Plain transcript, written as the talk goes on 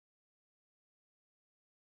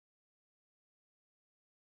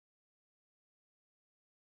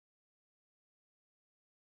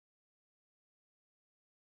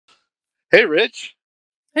Hey, Rich.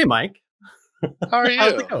 Hey, Mike. How are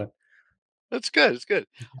How's it you? going? That's good. It's good.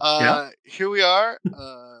 Yeah. Here we are,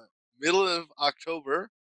 middle of October.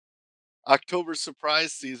 October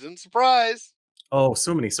surprise season. Surprise! Oh,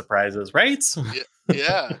 so many surprises, right? Yeah,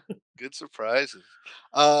 yeah. Good surprises.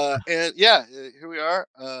 And yeah, here we are,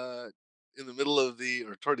 in the middle of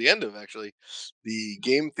or toward the end of actually, the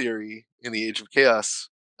game theory in the Age of Chaos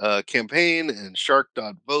campaign and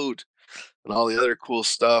Shark.vote and all the other cool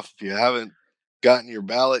stuff. If you haven't gotten your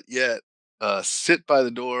ballot yet, sit by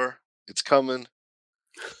the door. It's coming.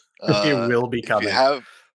 It Uh, will be if you coming. have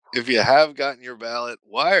if you have gotten your ballot,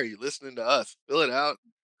 why are you listening to us? Fill it out,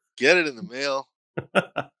 get it in the mail.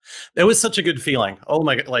 It was such a good feeling. Oh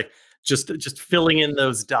my god, like just filling in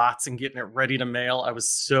those dots and getting it ready to mail. I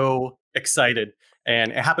was so excited.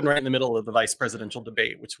 And it happened right in the middle of the vice presidential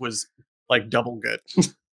debate, which was like double good.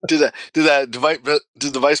 Did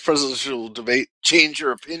the vice presidential debate change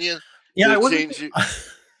your opinion? Yeah, Did I it wasn't change you?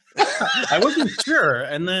 I wasn't sure.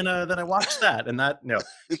 And then I watched that and that no.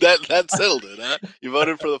 That settled it, huh? You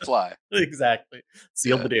voted for the fly. Exactly.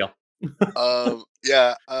 Sealed Yeah. the deal.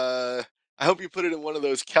 Yeah. I hope you put it in one of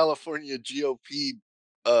those California GOP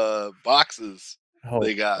boxes Oh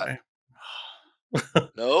they got. boy.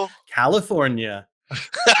 No? California.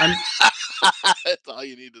 I'm That's all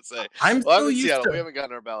you need to say. I'm Well, I'm so in used Seattle. We to. haven't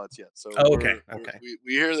gotten our ballots yet, so Oh, okay, okay,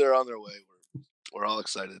 we hear they're on their way. We're all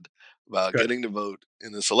excited about good. getting to vote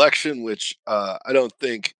in this election, which I don't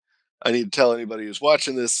think I need to tell anybody who's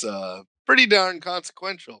watching this. Pretty darn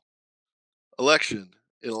consequential election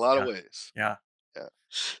in a lot of Yeah, ways. yeah. Yeah.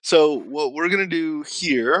 So what we're gonna do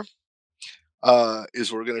here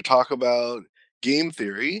is we're gonna talk about game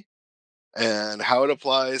theory and how it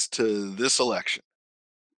applies to this election.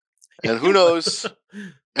 And who knows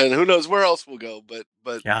and who knows where else we'll go, but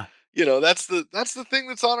Yeah. that's the thing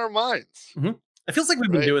that's on our minds, Mhm. It feels like we've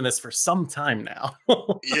been right? doing this for some time now.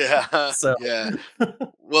 Yeah. So Yeah.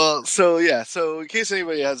 Well, so yeah, so in case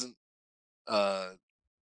uh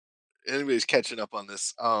anybody's catching up on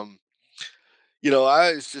this, I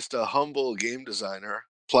was just a humble game designer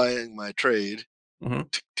plying my trade, Mhm.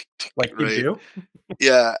 Like you right? do?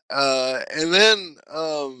 Yeah. And then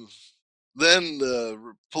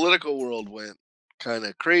the political world went kind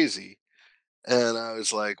of crazy. And I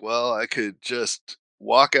was like, well, I could just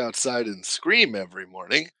walk outside and scream every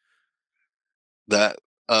morning that,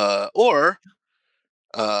 or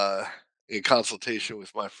uh, in consultation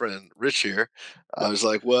with my friend Rich here, I was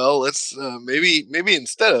like, well, let's maybe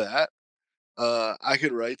instead of that, I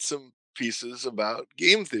could write some pieces about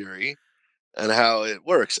game theory and how it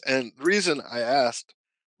works. And the reason I asked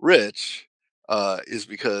Rich is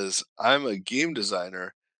because I'm a game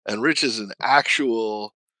designer and Rich is an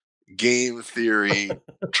actual game theory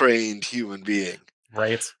trained human being.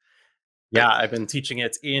 Right. Uh, Yeah, I've been teaching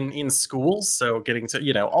it in schools, so getting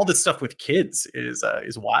to, all this stuff with kids is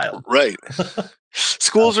wild. Right. So,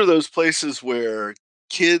 Schools are those places where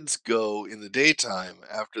kids go in the daytime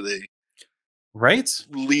after they right?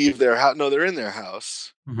 leave their house. No, they're in their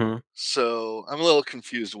house. Mhm. So I'm a little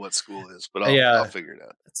confused what school is, but I'll Yeah, figure it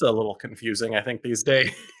out. it's a little confusing, I think, these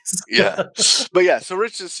days. Yeah. But yeah, so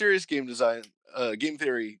Rich is a serious game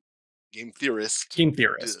theorist, Game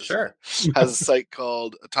theorist, sure. has a site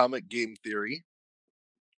called Atomic Game Theory.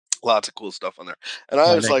 Lots of cool stuff on there. And I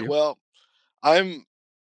Why, was thank like, you. well, I'm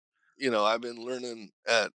I've been learning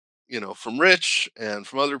from Rich and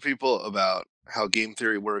from other people about how game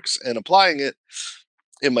theory works and applying it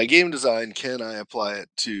in my game design. Can I apply it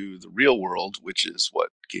to the real world, which is what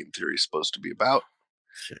game theory is supposed to be about?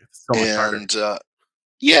 Shit, it's so much harder. And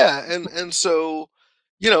yeah, and so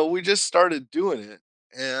we just started doing it,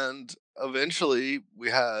 and eventually we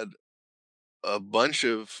had a bunch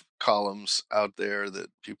of columns out there that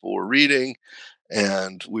people were reading,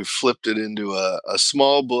 and we flipped it into a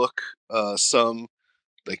small book. Some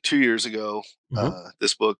like 2 years ago. Mhm.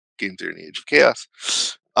 This book, Game Theory in the Age of Chaos,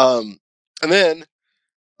 and then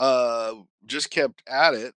just kept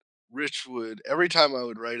at it. Rich would every time I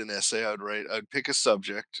would write an essay, I'd pick a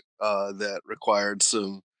subject that required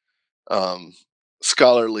some um,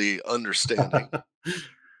 scholarly understanding.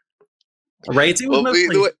 Right? It was Well, the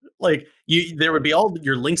mostly way, like there would be all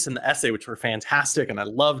your links in the essay, which were fantastic and I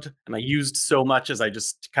loved and I used so much as I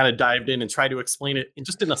just kind of dived in and tried to explain it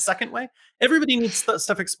in a second way. Everybody needs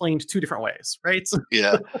stuff explained two different ways, right?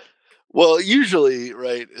 yeah. Well, usually,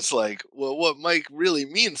 right? It's like, well, what Mike really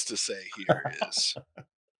means to say here is,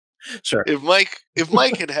 Sure. if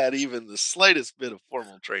Mike had had even the slightest bit of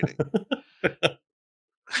formal training,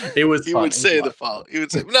 It was he fun. would It was a say lot the of fun. following. He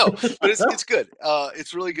would say no, but it's good.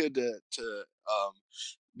 It's really good to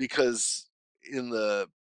because in the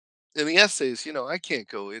essays, I can't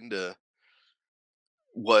go into.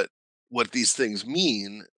 what these things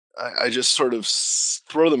mean. I just sort of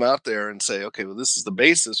throw them out there and say, okay, well, this is the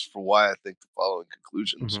basis for why I think the following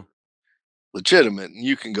conclusions Mhm. are legitimate, and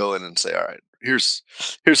you can go in and say, all right, here's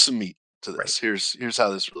some meat to Right. this. Here's how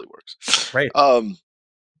this really works. Right.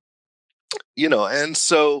 And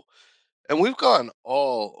so and we've gone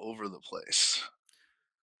all over the place.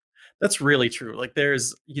 That's really true. Like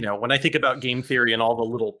there's, when I think about game theory and all the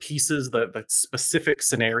little pieces, the specific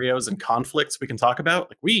scenarios and conflicts we can talk about,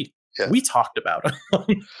 like Yeah, we talked about 'em.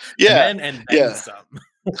 yeah, And then yeah, some.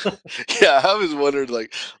 yeah. I was wondering,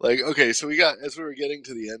 okay, so we got as we were getting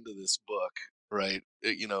to the end of this book, right?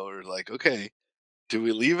 We're like, okay, do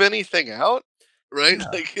we leave anything out? Right?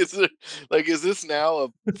 Yeah. Is this now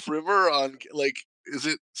a primer on is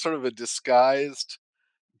it sort of a disguised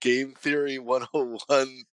game theory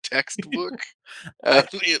 101 textbook? I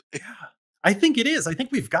Yeah, yeah. I think it is. I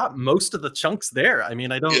think we've got most of the chunks there. I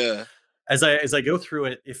mean, I don't yeah, as I go through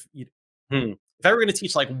it, if I were gonna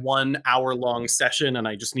teach like 1 hour long session and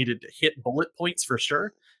I just needed to hit bullet points for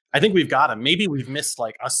sure, I think we've got 'em. Maybe we've missed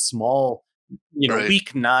like a small, right.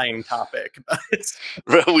 week 9 topic, but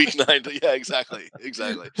Right, week 9. Yeah, exactly,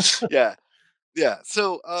 exactly. Yeah, yeah. it's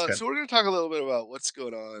good. So we're going to talk a little bit about what's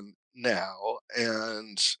going on now,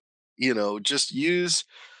 and just use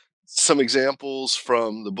some examples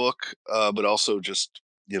from the book, but also just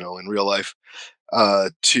in real life,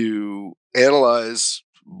 to analyze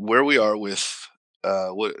where we are with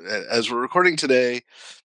as we're recording today.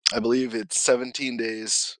 I believe it's 17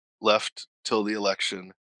 days left till the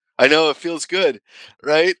election. I know it feels good,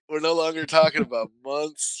 right? We're no longer talking about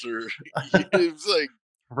months or it's like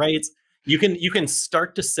Right? You can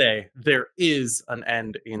start to say there is an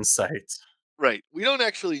end in sight. right. We don't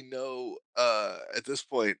actually know at this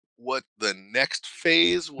point what the next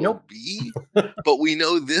phase will Nope. be, but we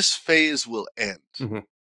know this phase will end, Mhm.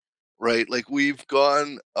 right? Like we've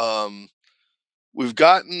gotten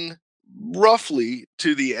roughly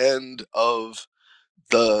to the end of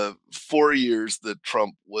the 4 years that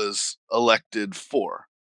Trump was elected for,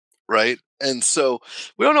 right? And so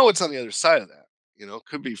we don't know what's on the other side of that. It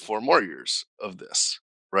could be 4 more years of this,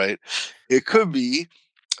 right? It Yeah. could be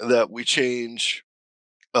that we change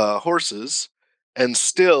horses and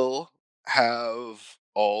still have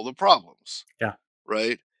all the problems, Yeah.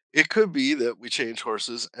 right? It could be that we change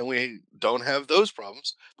horses and we don't have those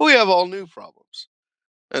problems, but we have all new problems.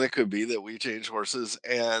 And it could be that we change horses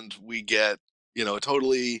and we get,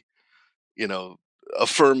 totally, you know,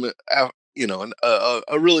 affirm,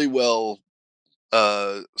 a really well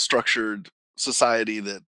structured society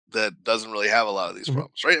that doesn't really have a lot of these Mhm.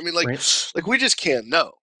 problems, right? I mean, Right. we just can't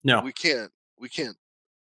know. No. We can't. We can't.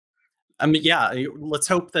 I mean, yeah, let's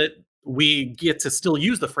hope that we get to still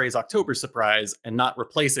use the phrase October surprise and not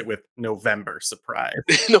replace it with November surprise.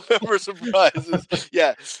 November surprises.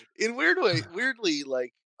 Yeah, in weirdly,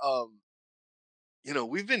 um,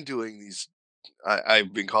 we've been doing these.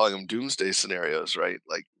 I've been calling them doomsday scenarios, right?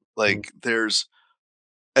 Mm. There's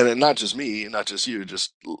and then not just me, not just you,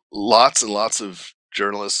 just lots and lots of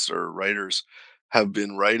journalists or writers have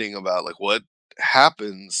been writing about what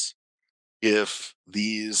happens if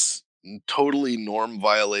these totally norm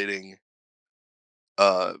violating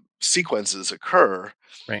sequences occur,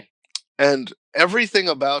 Right. and everything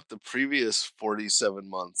about the previous 47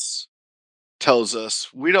 months tells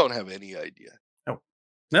us we don't have any idea, No.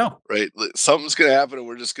 No. right? Something's going to happen and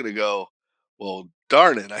we're just going to go, well,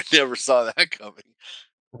 darn it, I never saw that coming.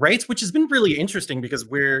 Right. Which has been really interesting because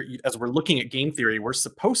as we're looking at game theory, we're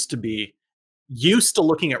supposed to be used to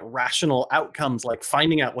looking at rational outcomes, like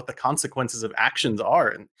finding out what the consequences of actions are.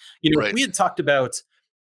 And, Right. we had talked about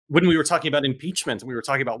when we were talking about impeachment, we were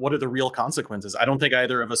talking about what are the real consequences. I don't think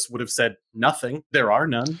either of us would have said nothing. There are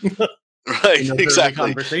none in Right. those early Exactly.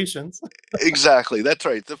 conversations. Exactly. That's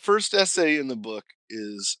right. The first essay in the book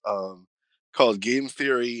is called Game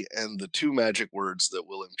Theory and the Two Magic Words That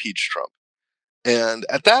Will Impeach Trump. And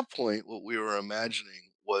at that point, what we were imagining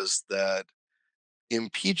was that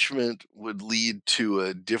impeachment would lead to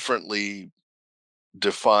a differently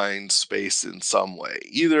defined space in some way.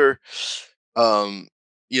 Either, um,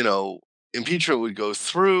 you know, impeachment would go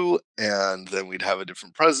through and then we'd have a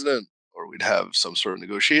different president, or we'd have some sort of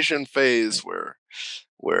negotiation phase Right.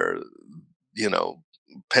 where you know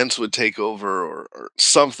Pence would take over, or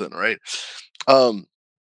something, right? Um,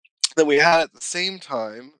 then we had at the same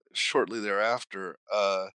time, shortly thereafter,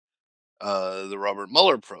 the Robert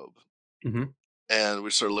Mueller probe, Mhm. and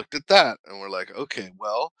we sort of looked at that and we're like, okay,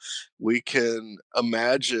 well, we can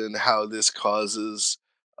imagine how this causes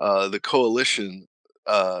the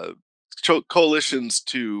uh, coalitions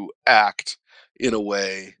to act in a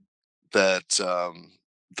way that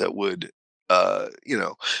that would you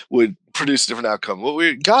know, would produce a different outcome. What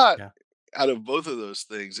we got Yeah. out of both of those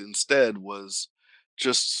things instead was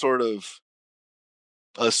just sort of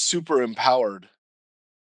a super empowered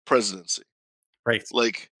presidency. Right.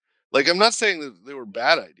 Like, I'm not saying that they were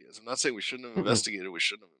bad ideas. I'm not saying we shouldn't have Mm-mm. investigated. We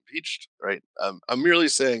shouldn't have impeached. Right. I'm merely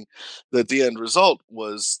saying that the end result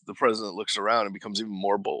was the president looks around and becomes even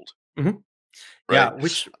more bold. Mhm. Right. Yeah,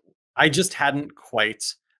 which I just hadn't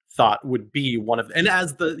quite thought would be one of, and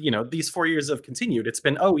as these 4 years have continued, it's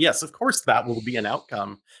been, "Oh, yes, of course, that will be an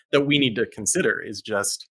outcome that we need to consider," is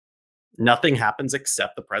just nothing happens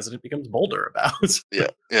except the president becomes bolder about Yeah.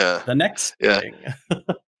 Yeah. the next Yeah. thing.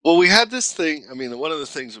 Well, we had this thing. I mean, one of the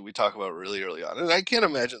things that we talk about really early on, and I can't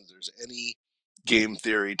imagine there's any game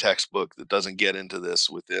theory textbook that doesn't get into this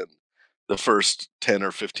within the first 10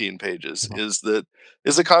 or 15 pages, Mhm.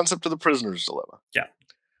 is the concept of the prisoner's dilemma. Yeah.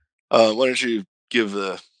 Why don't you give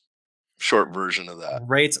the short version of that?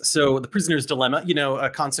 Right. So the prisoner's dilemma, a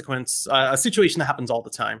consequence, a situation that happens all the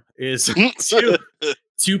time is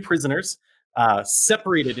two prisoners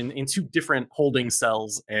separated in two different holding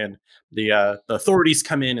cells, and the authorities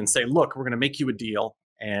come in and say, "Look, we're going to make you a deal,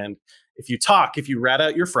 and if you rat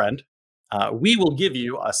out your friend, we will give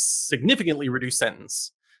you a significantly reduced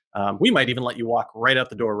sentence. We might even let you walk right out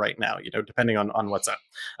the door right now, depending on what's up.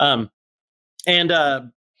 Um,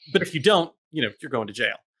 and But if you don't, you're going to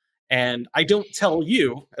jail." And I don't tell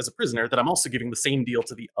you as a prisoner that I'm also giving the same deal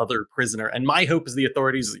to the other prisoner. And my hope is the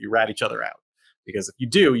authorities is that you rat each other out, because if you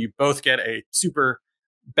do, you both get a super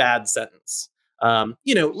bad sentence.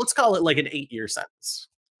 Let's call it like an 8-year sentence.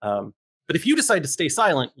 But if you decide to stay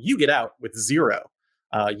silent, you get out with zero.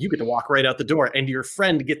 You get to walk right out the door, and your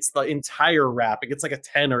friend gets the entire rap. It gets like a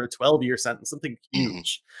 10 or a 12-year sentence, something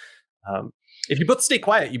huge. Um, if you both stay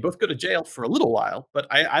quiet, you both go to jail for a little while, but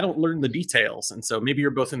I don't learn the details. And so maybe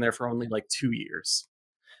you're both in there for only like 2 years.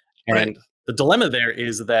 Right. And the dilemma there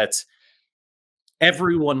is that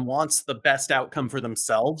everyone wants the best outcome for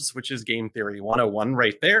themselves, which is game theory 101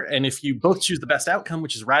 right there. And if you both choose the best outcome,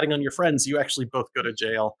 which is ratting on your friends, you actually both go to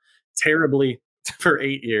jail terribly for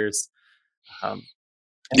 8 years. Um,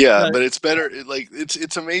 and Yeah, uh, but it's better.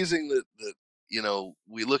 It's amazing that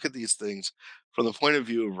we look at these things from the point of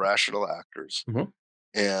view of rational actors, mhm,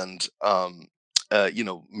 and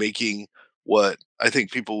making what I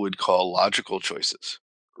think people would call logical choices,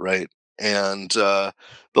 right? And the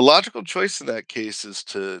logical choice in that case is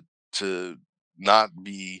to not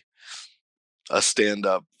be a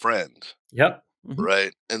stand-up friend, yep. Mhm.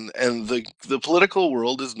 right? And the political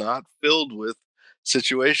world is not filled with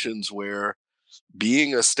situations where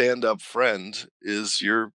being a stand-up friend is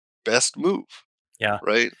your best move, Yeah.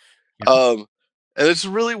 right? Yeah. Um, and it's a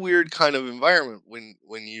really weird kind of environment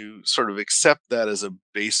when you sort of accept that as a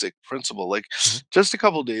basic principle. Like Mhm. just a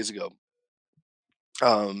couple days ago,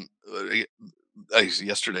 um,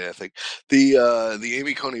 yesterday I think the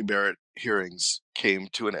Amy Coney Barrett hearings came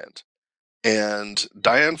to an end, and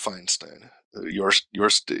Dianne Feinstein,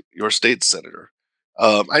 your state senator.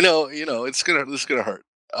 I know this is gonna hurt.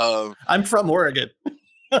 Um, I'm from Oregon.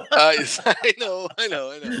 I know.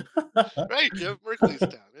 Right, Jeff Merkley's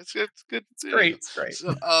town. It's good. It's Yeah, great. It's great.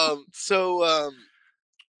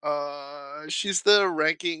 she's the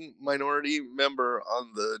ranking minority member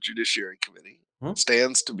on the Judiciary Committee. Mhm.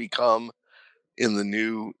 Stands to become in the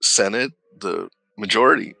new Senate the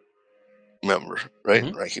majority member, right?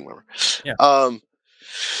 Mhm. Ranking member. Yeah. Um,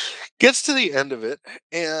 Gets to the end of it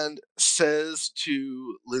and says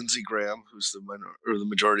to Lindsey Graham, who's the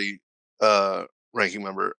majority ranking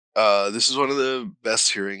member, "This is one of the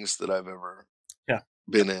best hearings that I've ever Yeah.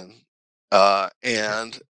 been in,"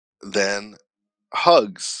 and then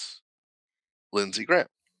hugs Lindsey Graham.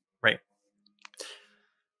 Right.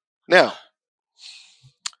 Now,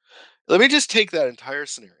 let me just take that entire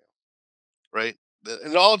scenario, right?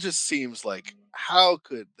 And it all just seems like, how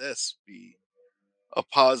could this be a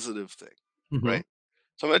positive thing, Mhm. right?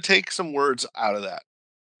 So I'm going to take some words out of that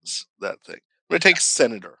thing. I'm going to take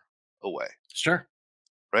senator away, Sure.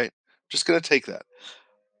 right? Just going to take that,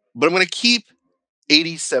 but I'm going to keep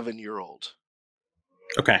 87-year-old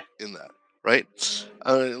Okay. in that, right?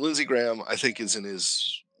 Lindsey Graham, I think, is in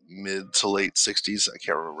his mid to late 60s. I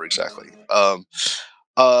can't remember exactly. And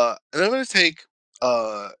I'm going to take,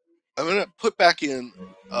 I'm going to put back in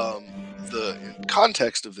the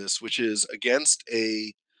context of this, which is against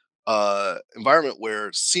a environment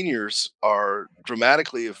where seniors are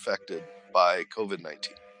dramatically affected by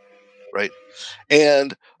COVID-19, right?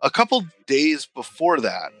 And a couple days before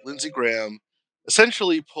that, Lindsey Graham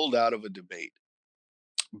essentially pulled out of a debate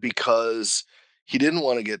because he didn't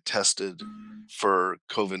want to get tested for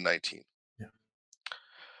COVID-19. Yeah.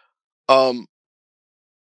 Um,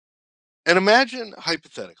 And imagine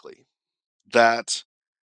hypothetically that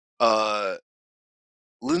uh,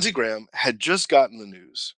 Lindsey Graham had just gotten the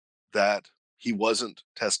news that he wasn't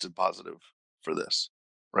tested positive for this,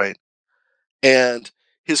 right? And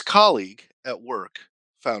his colleague at work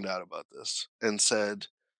found out about this and said,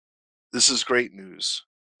 "This is great news.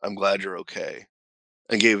 I'm glad you're okay,"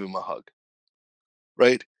 and gave him a hug,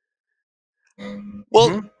 right?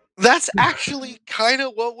 Well, Mhm. that's actually kind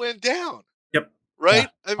of what went down, Yep. Yeah. right?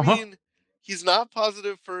 I Uh-huh. mean, he's not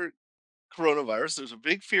positive for coronavirus. There's a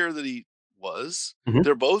big fear that he was. Mhm.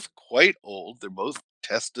 They're both quite old. They're both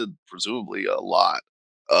tested presumably a lot.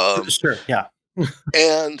 Um, Sure, yeah.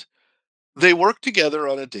 and they work together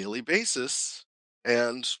on a daily basis.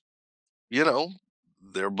 And, you know,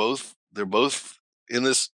 they're both in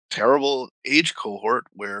this terrible age cohort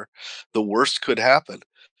where the worst could happen.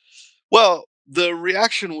 Well, the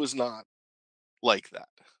reaction was not like that,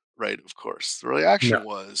 right? Of course. The No. reaction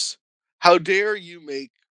was, "How dare you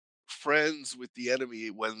make friends with the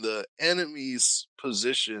enemy when the enemy's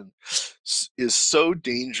position is so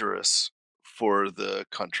dangerous for the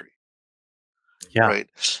country," Yeah. right?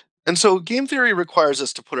 And so game theory requires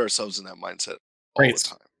us to put ourselves in that mindset all the Right.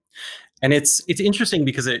 time. And it's interesting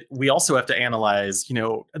because we also have to analyze,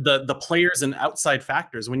 the players and outside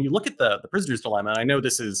factors. When you look at the prisoner's dilemma, I know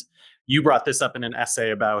this is you brought this up in an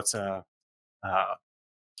essay about uh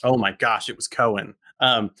oh my gosh, it was Cohen.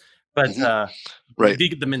 But Mhm. Right,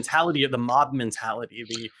 the mentality of the mob mentality,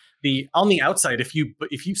 the on the outside, if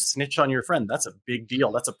you snitch on your friend, that's a big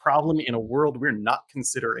deal. That's a problem in a world we're not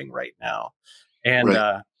considering right now. And right.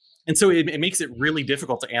 uh, and so it makes it really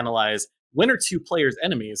difficult to analyze when are two players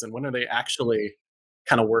enemies and when are they actually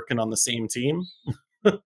kind of working on the same team.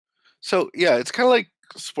 So yeah, it's kind of like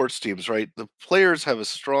sports teams, right? The players have a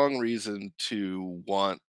strong reason to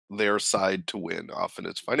want their side to win. Often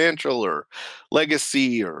it's financial or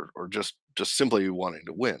legacy or just simply wanting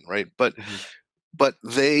to win, right? Mhm. But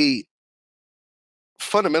they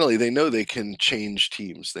fundamentally they know they can change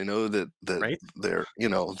teams. They know that Right?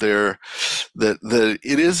 that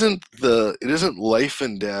it isn't life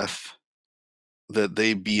and death that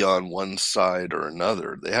they be on one side or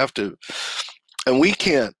another. They have to, and we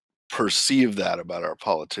can't perceive that about our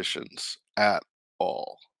politicians at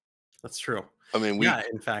all. That's true. I mean, we Yeah,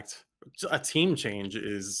 in fact, a team change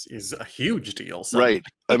is a huge deal suddenly. right.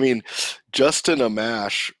 I mean, Justin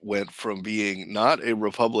Amash went from being not a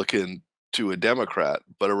Republican to a Democrat,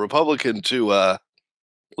 but a Republican to a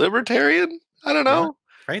libertarian. I don't Yeah, know.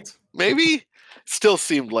 right? Maybe still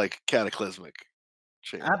seemed like cataclysmic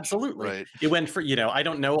change, Absolutely. right? It went for, I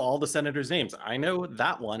don't know all the senators' names. I know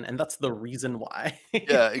that one, and that's the reason why.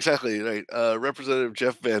 Yeah, exactly, right. Representative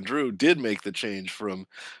Jeff Van Drew did make the change from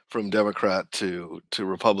Democrat to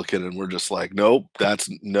Republican, and we're just like, nope, that's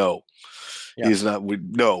no. Yeah. He's not.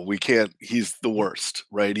 We can't. He's the worst,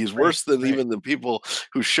 right? He's Right, worse than right. even the people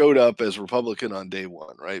who showed up as Republican on day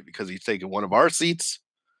one, right? Because he's taken one of our seats,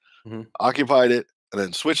 Mhm. occupied it, and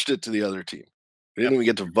then switched it to the other team. We didn't Yep. even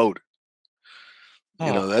get to vote.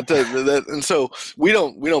 Oh. And so we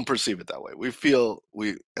don't perceive it that way. We feel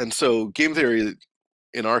we and so game theory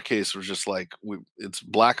in our case was just like it's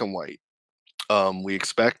black and white. We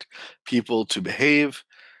expect people to behave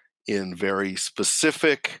in very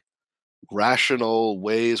specific, rational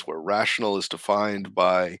ways where rational is defined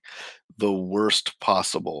by the worst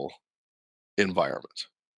possible environment.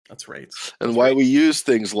 That's right. And That's why right. we use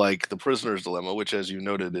things like the prisoner's dilemma, which, as you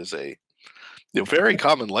noted, is a very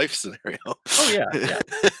common life scenario. Oh, yeah, yeah.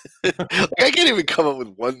 Like, I can't even come up with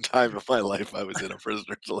one time in my life I was in a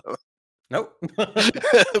prisoner's dilemma. Nope.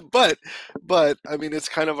 but but I mean, it's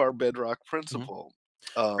kind of our bedrock Mhm. principle.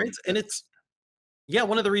 Right, and it's yeah,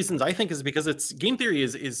 one of the reasons I think is because it's game theory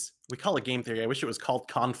is we call it game theory. I wish it was called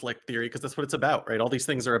conflict theory because that's what it's about, right? All these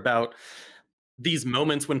things are about these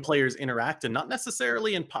moments when players interact and not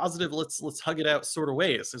necessarily in positive let's hug it out sort of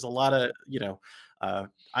ways. There's a lot of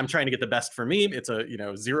I'm trying to get the best for me. It's a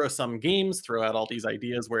zero sum games, throw out all these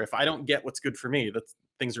ideas where if I don't get what's good for me, that's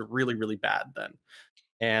things are really really bad then.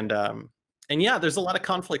 And um and yeah, there's a lot of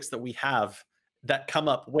conflicts that we have that come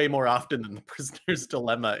up way more often than the prisoner's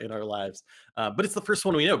dilemma in our lives. But it's the first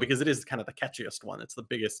one we know because it is kind of the catchiest one. It's the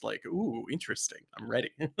biggest, like, ooh, interesting, I'm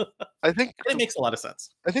ready. And I think it makes a lot of sense.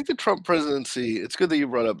 I think the Trump presidency. It's good that you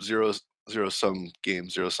brought up zero sum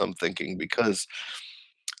games, zero sum thinking, because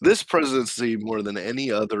this presidency, more than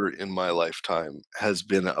any other in my lifetime, has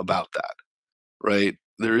been about that. Right?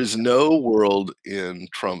 There is no world in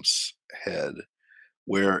Trump's head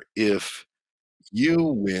where if you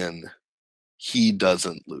win, he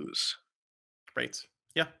doesn't lose. Right.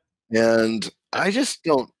 Yeah. And Yeah.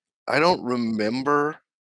 I don't remember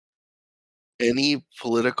any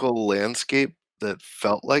political landscape that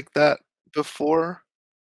felt like that before,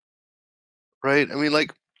 right? I mean,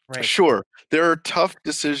 like, Right. sure, there are tough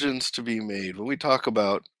decisions to be made. When we talk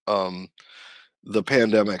about, the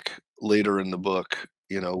pandemic later in the book,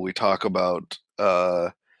 we talk about,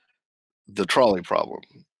 the trolley problem,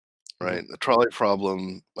 Mhm. right? The trolley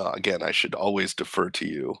problem, again, I should always defer to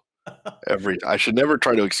you. I should never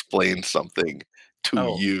try to explain something to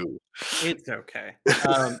Oh, you. it's okay.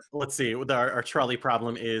 Let's see. With our trolley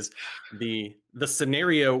problem is the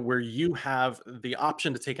scenario where you have the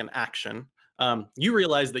option to take an action. You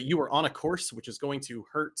realize that you are on a course which is going to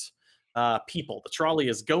hurt people. The trolley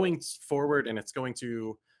is going forward and it's going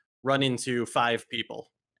to run into 5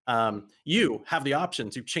 people. You have the option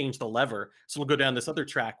to change the lever, so we'll go down this other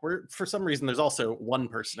track where, for some reason, there's also one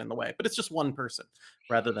person in the way, but it's just one person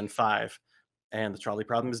rather than 5. And the trolley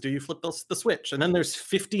problem is, do you flip the switch? And then there's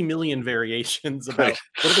 50 million variations Right, about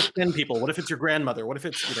what if it's 10 people? What if it's your grandmother? What if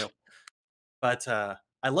it's, but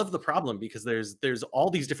I love the problem because there's all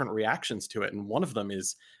these different reactions to it. And one of them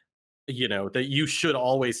is, that you should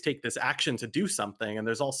always take this action to do something. And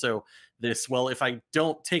there's also this, well, if I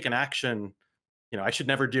don't take an action, I should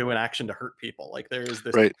never do an action to hurt people. Like there is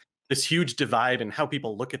right. this huge divide in how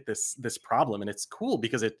people look at this problem. And it's cool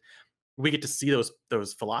because we get to see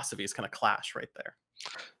those philosophies kind of clash right there.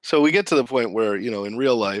 So we get to the point where, in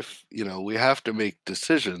real life, we have to make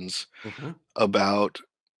decisions Hmm. about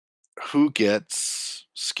who gets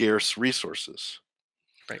scarce resources.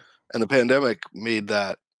 Right. And the pandemic made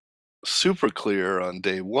that super clear on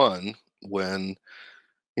day one when,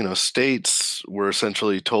 states were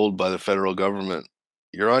essentially told by the federal government,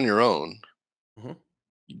 you're on your own. Hmm.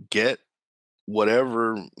 Get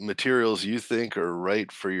whatever materials you think are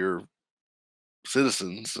right for your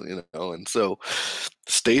citizens, and so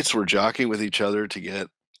states were jockeying with each other to get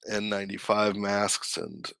N95 masks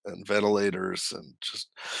and ventilators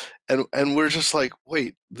and we're just like,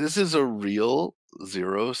 wait, this is a real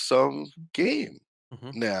zero sum game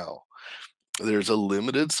Hmm. now. There's a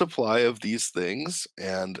limited supply of these things,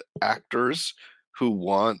 and actors who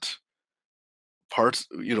want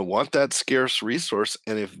that scarce resource,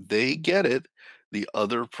 and if they get it, the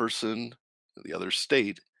other person, the other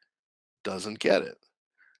state doesn't get it.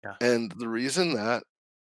 Yeah. And the reason that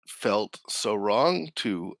felt so wrong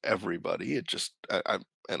to everybody, it just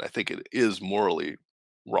and I think it is morally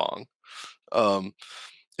wrong, um,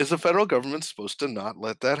 is the federal government supposed to not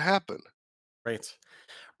let that happen? Right.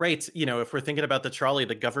 Right. If we're thinking about the trolley,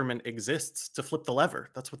 the government exists to flip the lever.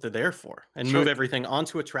 That's what they're there for and That's move right. everything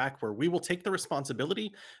onto a track where we will take the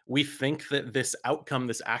responsibility. We think that this outcome,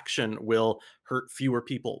 this action will hurt fewer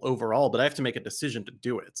people overall, but I have to make a decision to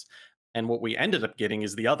do it. And what we ended up getting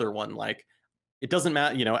is the other one. Like, it doesn't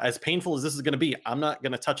matter, as painful as this is going to be, I'm not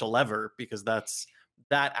going to touch a lever because that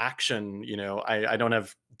action, I don't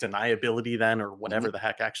have deniability then or Mhm. whatever the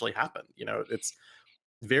heck actually happened. It's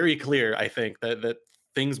very clear, I think, that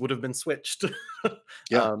things would have been switched,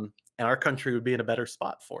 Yeah. and our country would be in a better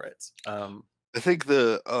spot for it. I think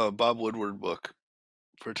the, Bob Woodward book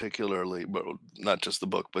particularly, but not just the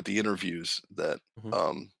book, but the interviews that, Mhm.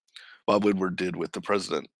 um, Bob Woodward did with the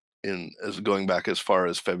president in as going back as far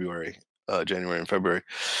as February, January and February,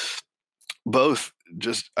 both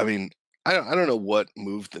just I mean, I don't know what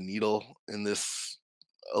moved the needle in this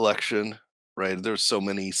election, right? There's so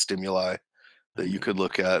many stimuli that you Right. could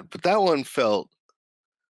look at, but that one felt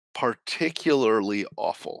particularly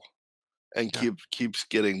awful and Yeah. keeps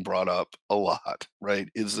getting brought up a lot, right?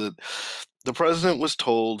 Is that the president was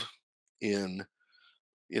told in,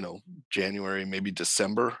 you know, January, maybe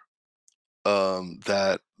December,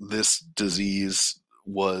 that this disease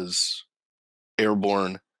was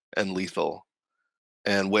airborne and lethal,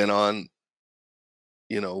 and went on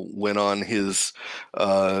his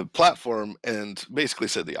platform and basically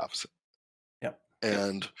said the opposite. Yep. Yep.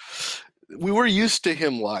 And we were used to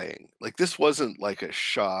him lying. Like, this wasn't like a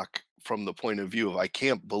shock from the point of view of, I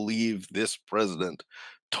can't believe this president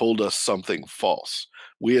told us something false.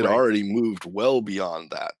 We had Right. already moved well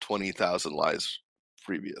beyond that 20,000 lies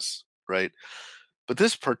previous, right? But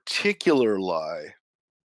this particular lie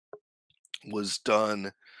was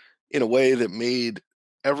done in a way that made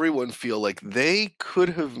everyone feel like they could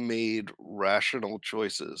have made rational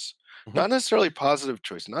choices, Mhm. not necessarily positive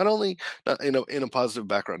choice, not only not, in a positive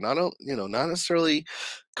background, not necessarily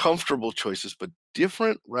comfortable choices, but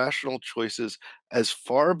different rational choices as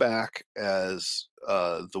far back as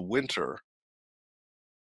the winter.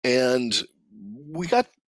 And we got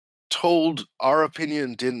told our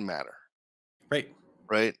opinion didn't matter, Right.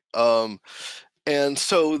 right? And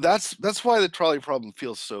so that's why the trolley problem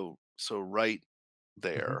feels so right Mhm.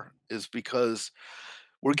 there, is because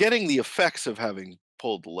we're getting the effects of having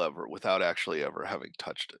pulled the lever without actually ever having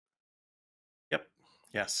touched it. Yep.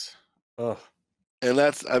 Yes. Oh. And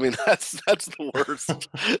that's, I mean, that's the worst.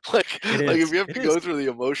 Like if Is. you have It to is. go through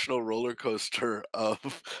the emotional roller coaster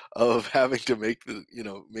of having to make the,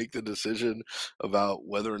 make the decision about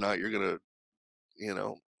whether or not you're gonna, you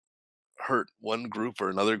know, hurt one group or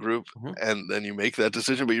another group, Mhm. and then you make that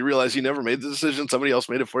decision, but you realize you never made the decision, somebody else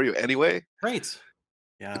made it for you anyway. Right. It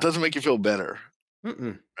Yeah. doesn't make you feel better,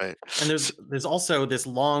 Mm-mm. right? And S there's also this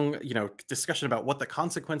long, discussion about what the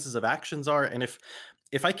consequences of actions are, and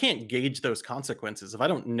if I can't gauge those consequences, if I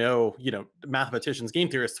don't know, mathematicians, game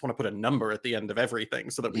theorists want to put a number at the end of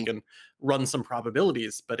everything so that we Mhm. can run some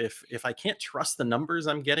probabilities. But if I can't trust the numbers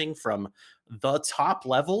I'm getting from the top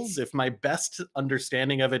levels, if my best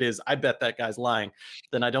understanding of it is I bet that guy's lying,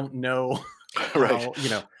 then I don't know Right,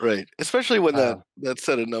 how, right. Especially when um, that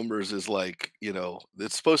set of numbers is like,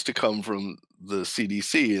 it's supposed to come from the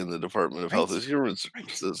CDC and the Department of Health right, and Human right.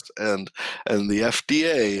 Services and the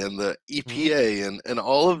FDA and the Mhm. EPA and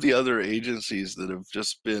all of the other agencies that have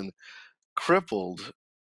just been crippled Yeah,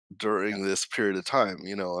 during this period of time.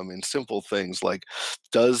 I mean, simple things like,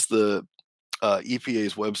 does the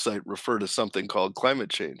EPA's website refer to something called climate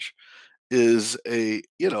change? Is a,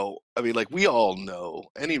 I mean, like we all know,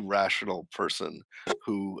 any rational person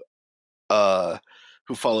who uh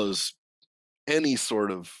who follows any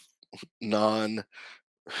sort of non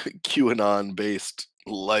QAnon based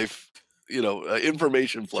life,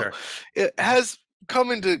 information flow, sure. it Mhm. has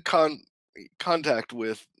come into contact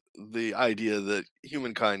with the idea that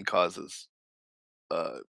humankind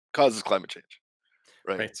uh causes climate change,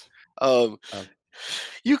 right? Right. um Um,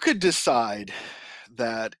 you could decide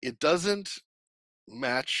that it doesn't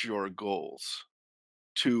match your goals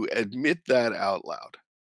to admit that out loud,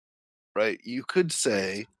 right? You could right.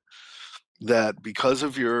 say that because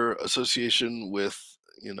of your association with,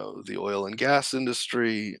 the oil and gas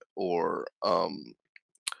industry, or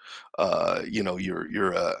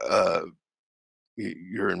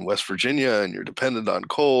you're in West Virginia and you're dependent on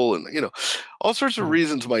coal, and all sorts of Mhm.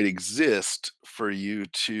 reasons might exist for you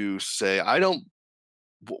to say, I don't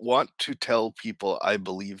want to tell people I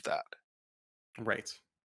believe that, Right.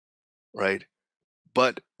 right?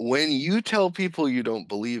 But when you tell people you don't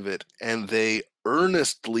believe it and they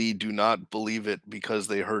earnestly do not believe it because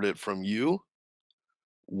they heard it from you,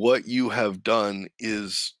 what you have done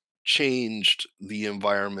is changed the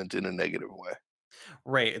environment in a negative way.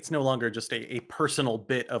 Right. It's no longer just a personal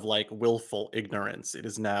bit of like willful ignorance. It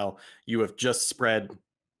is now you have just spread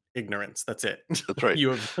ignorance. That's it. That's right.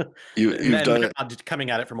 you have, and You've then done they're it. not just coming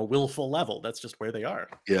at it from a willful level. That's just where they are.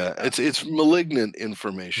 Yeah, Yeah. it's malignant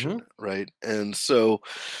information, Mhm. right? And so,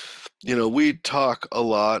 we talk a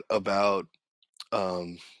lot about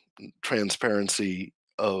um, transparency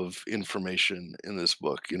of information in this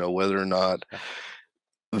book. Whether or not Yeah.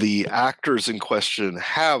 the actors in question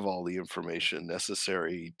have all the information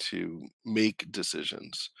necessary to make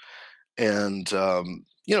decisions. And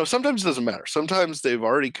sometimes it doesn't matter. Sometimes they've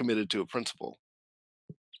already committed to a principle,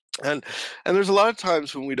 and there's a lot of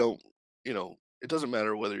times when we don't. It doesn't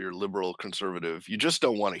matter whether you're liberal, conservative. You just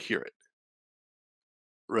don't want to hear it,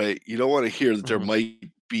 right? You don't want to hear that there Mhm.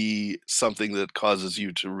 might be something that causes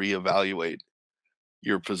you to reevaluate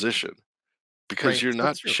your position, because Right. you're That's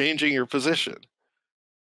not true. changing your position,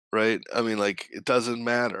 right? I mean, like, it doesn't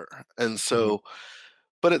matter. And Mhm. so,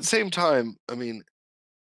 but at the same time, I mean,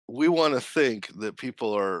 we want to think that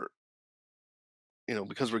people are,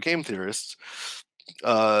 because we're game theorists,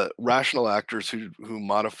 rational actors who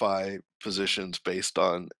modify positions based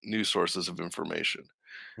on new sources of information.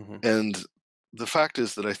 Mhm. And the fact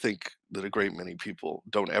is that I think that a great many people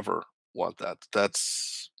don't ever want that.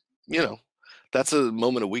 You know, that's a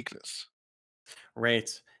moment of weakness. Right.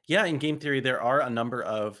 Yeah, in game theory, there are a number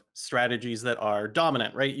of strategies that are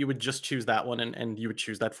dominant, right? You would just choose that one and you would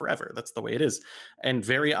choose that forever. That's the way it is. And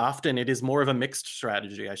very often it is more of a mixed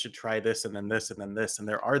strategy. I should try this and then this and then this. And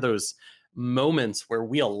there are those moments where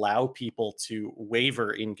we allow people to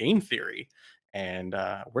waver in game theory. And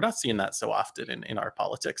we're not seeing that so often in our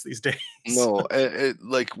politics these days. No,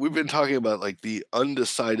 like we've been talking about like the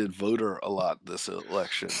undecided voter a lot this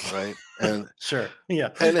election, right? Sure.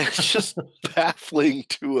 Yeah. And it's just baffling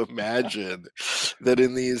to imagine that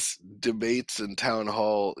in these debates and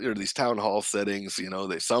these town hall settings,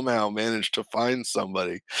 they somehow managed to find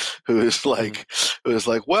somebody who is Mhm.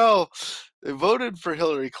 like, well, they voted for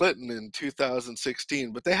Hillary Clinton in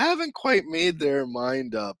 2016, but they haven't quite made their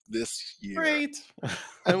mind up this year. Right.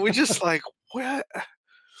 And we just like, what?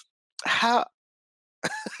 How?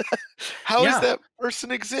 How does Yeah. that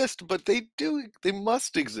person exist? But they do. They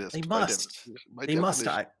must They exist by must. definition. By They must.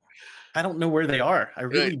 definition. I don't know where they are. I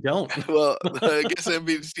right? really don't. Well, I guess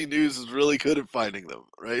NBC News is really good at finding them,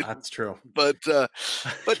 right? That's true. But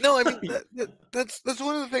no, I mean Yeah. that's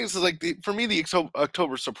one of the things is like for me the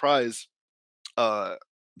October surprise uh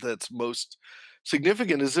that's most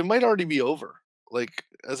significant is it might already be over. Like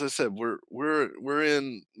as I said, we're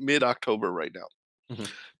in mid October right now.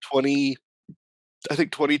 Mhm. 20 I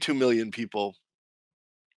think 22 million people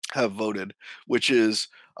have voted, which is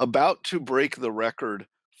about to break the record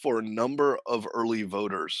for number of early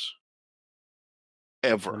voters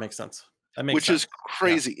That ever. makes sense. That makes Which is sense.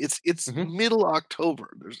 Yeah. crazy. It's Mhm. middle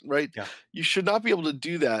October. There's right? Yeah. You should not be able to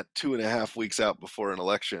do that 2.5 weeks out before an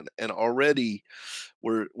election, and already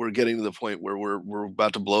we're getting to the point where we're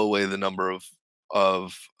about to blow away the number of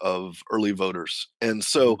early voters, and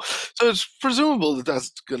so Mhm. so it's presumable that that's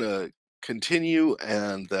gonna continue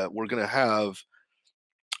and that we're gonna have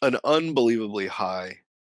an unbelievably high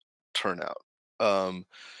turnout. Um,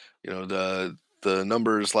 the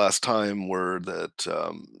numbers last time were that,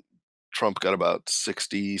 Trump got about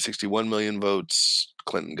 61 million votes.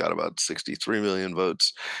 Clinton got about 63 million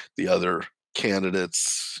votes. The other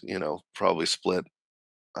candidates, probably split,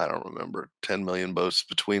 I don't remember, 10 million votes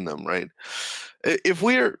between them, right? If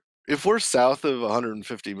we're south of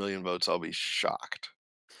 150 million votes, I'll be shocked.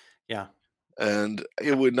 Yeah. And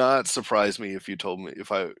it would not surprise me if you told me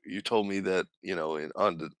that,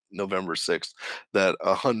 on November 6th that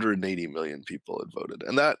 180 million people had voted.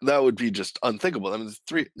 And that would be just unthinkable. I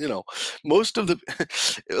mean, most of the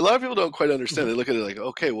a lot of people don't quite understand. Mhm. They look at it like,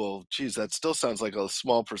 okay, well, geez, that still sounds like a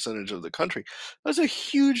small percentage of the country. There's a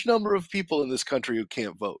huge number of people in this country who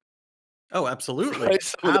can't vote. Oh, absolutely. Right?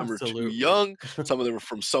 Some of them are too Absolutely. young, some of them are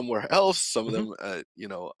from somewhere else, some of Mhm.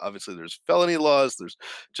 them, obviously there's felony laws, there's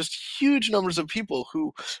just huge numbers of people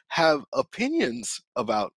who have opinions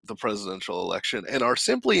about the presidential election and are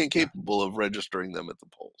simply Yeah. incapable of registering them at the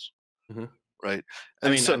polls, Mhm. right? I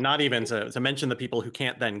And mean, so not even to mention the people who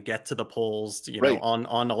can't then get to the polls, right,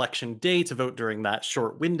 on election day to vote during that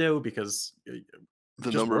short window because, the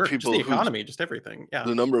just number of work, just the people whose economy, just everything. Yeah.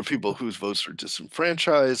 the number of people whose votes are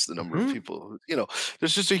disenfranchised, the number of Mhm. people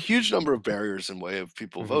there's just a huge number of barriers in way of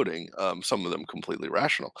people Mhm. voting, some of them completely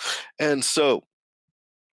rational. And so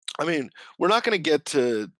I mean, we're not going to get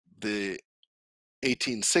to the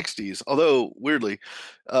 1860s, although weirdly,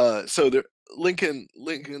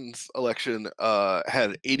 Lincoln's election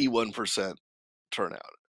had 81%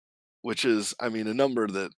 turnout, which is, I mean, a number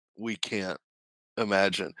that we can't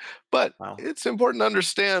imagine. But Wow. it's important to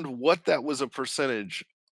understand what that was a percentage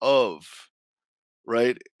of,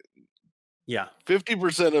 right? Yeah.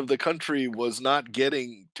 50% of the country was not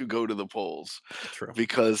getting to go to the polls True.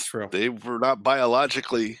 because True. they were not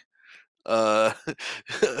biologically uh,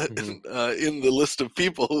 Mhm. in the list of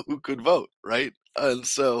people who could vote, right? And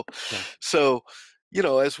Yeah. so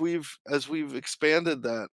as we've expanded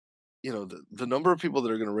that, the number of people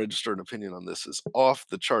that are going to register an opinion on this is off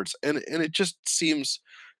the charts, and it just seems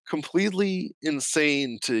completely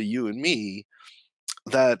insane to you and me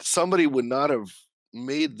that somebody would not have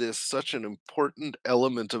made this such an important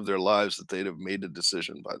element of their lives that they'd have made a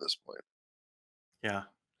decision by this point. Yeah.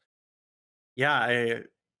 Yeah,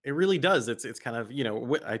 it really does. It's kind of,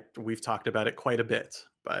 we've talked about it quite a bit,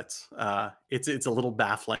 but, it's a little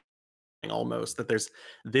baffling almost that there's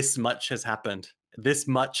this much has happened. This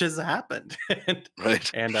much has happened, and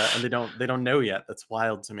Right? they don't know yet. That's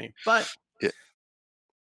wild to me. But,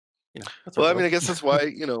 Yeah. that's our Well, I mean, world. I guess that's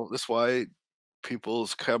why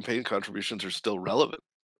people's campaign contributions are still relevant,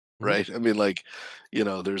 Mhm. right? I mean, like,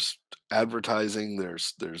 there's advertising,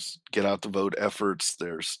 there's get out the vote efforts,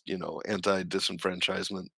 there's,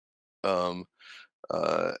 anti-disenfranchisement um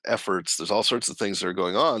efforts. There's all sorts of things that are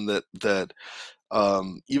going on that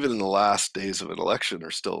even in the last days of an election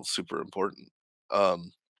are still super important.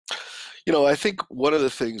 Um, I think one of the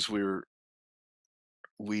things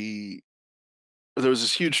we there was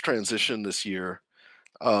this huge transition this year,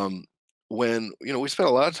 um, when we spent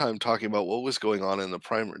a lot of time talking about what was going on in the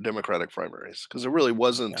Democratic primaries because there really Yeah.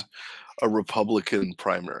 wasn't a Republican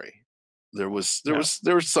primary. There was there No. was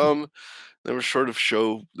there were some there were sort of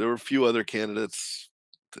show there were a few other candidates.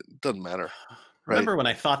 It doesn't matter, right? Remember when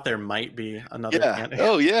I thought there might be another Yeah. candidate?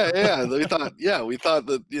 Oh, yeah, yeah. We thought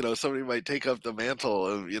that, somebody might take up the mantle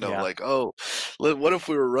of, Yeah. like, oh, what if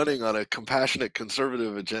we were running on a compassionate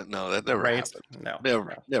conservative agenda? No, that never Right? happened. No. Never,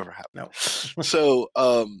 No. never happened. No. So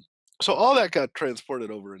all that got transported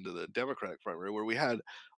over into the Democratic primary where we had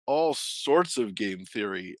all sorts of game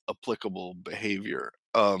theory applicable behavior.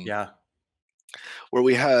 Yeah. Where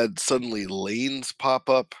we had suddenly lanes pop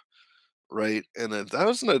up, right? And that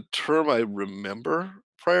wasn't a term I remember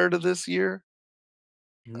prior to this year.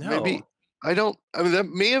 Maybe No. I don't. I mean, that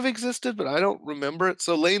may have existed, but I don't remember it.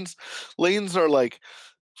 So lanes are like,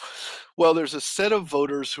 well, there's a set of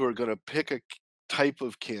voters who are going to pick a type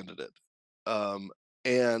of candidate, um,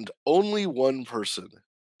 and only one person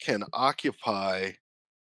can occupy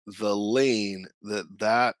the lane that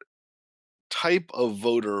that type of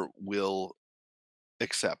voter will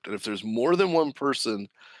accept. And if there's more than one person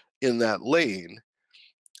in that lane,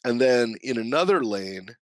 and then in another lane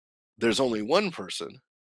there's only one person,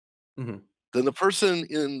 Mhm. then the person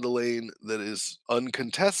in the lane that is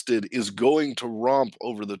uncontested is going to romp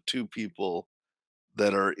over the two people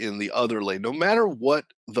that are in the other lane, no matter what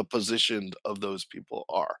the position of those people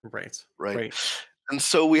are, Right. right? Right. And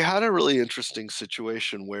so we had a really interesting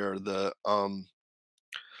situation where the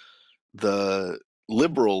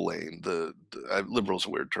liberal lane, liberal's a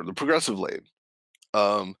weird term, the progressive lane,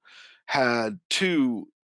 um, had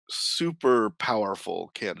two super powerful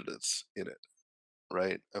candidates in it,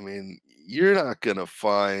 right? I mean, you're not gonna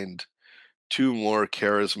find two more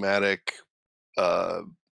charismatic uh,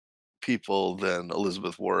 people than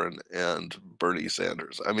Elizabeth Warren and Bernie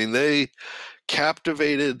Sanders. I mean, they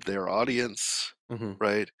captivated their audience, Mhm.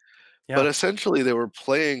 right? But Yeah. essentially, they were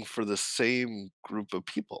playing for the same group of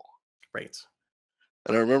people. Right.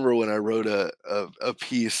 And I remember when I wrote a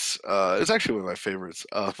piece, it's actually one of my favorites,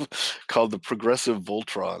 called "The Progressive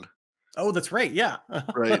Voltron," Oh, that's right. Yeah.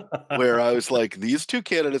 right? Where I was like, these two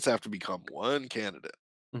candidates have to become one candidate,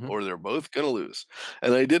 Mhm. or they're both gonna lose.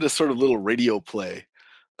 And I did a sort of little radio play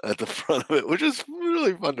at the front of it, which is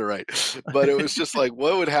really fun to write. But it was just like,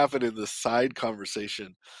 what would happen in the side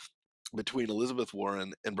conversation between Elizabeth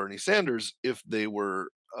Warren and Bernie Sanders if they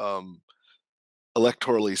were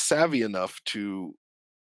electorally savvy enough to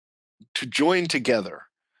join together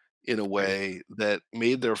in a Right. way that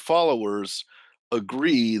made their followers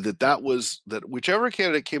agree that that whichever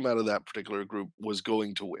candidate came out of that particular group was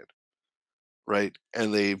going to win, right?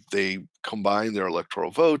 And they combine their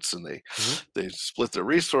electoral votes, and Mhm. they split their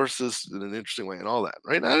resources in an interesting way and all that,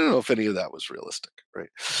 right? And I don't know if any of that was realistic, right?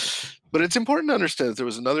 But it's important to understand that there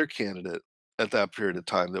was another candidate at that period of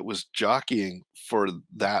time that was jockeying for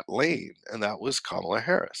that lane, and that was Kamala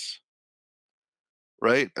Harris,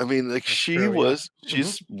 right? I mean, like, That's true. Yeah. Mhm.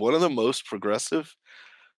 she's one of the most progressive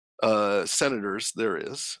senators there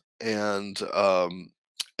is, and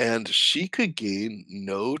she could gain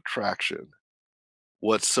no traction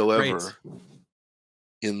Right. whatsoever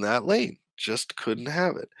in that lane. Just couldn't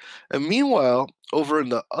have it. And meanwhile, over in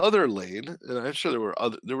the other lane, and I'm sure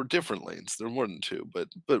there were different lanes. There were more than two, but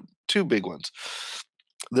two big ones.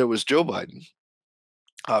 There was Joe Biden,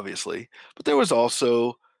 obviously, but there was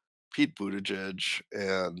also Pete Buttigieg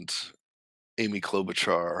and Amy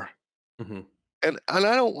Klobuchar. Mhm. And I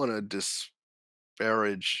don't want to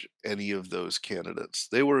disparage any of those candidates.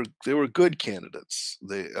 They were good candidates.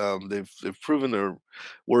 They've proven their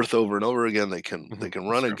worth over and over again. They Mhm. can That's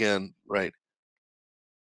run true. again, right?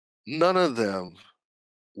 None of them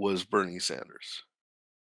was Bernie Sanders.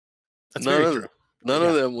 That's None very of true. none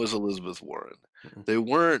of Yeah. them was Elizabeth Warren. Mhm. They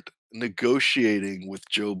weren't negotiating with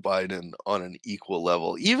Joe Biden on an equal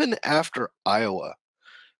level. Even after Iowa,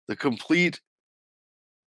 the complete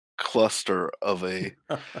cluster of a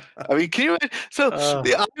I mean, can you so Oh,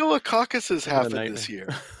 the Iowa caucuses what a happened this nightmare.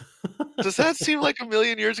 year. Does that seem like a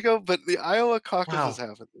million years ago? But the Iowa caucuses Wow.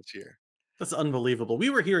 happened this year. That's unbelievable. We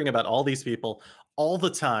were hearing about all these people all the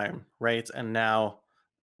time, right? And now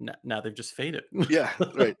they've just faded. Yeah,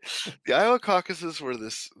 right. The Iowa caucuses were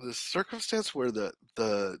this circumstance where the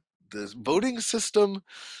voting system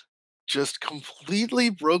just completely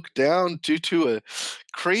broke down due to a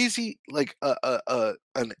crazy like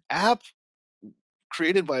an app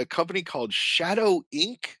created by a company called Shadow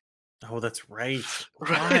Inc. Oh, that's right.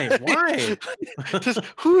 Why? Right? Why? Just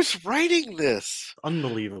who's writing this?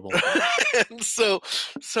 Unbelievable. And so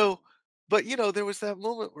but there was that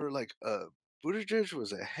moment where like Buttigieg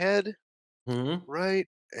was ahead, Mhm. right?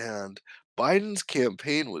 And Biden's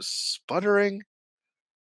campaign was sputtering,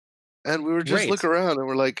 and we were just Right. looking around and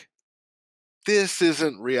we're like, this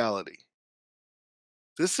isn't reality.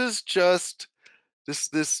 This is just this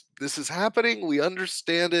is happening. We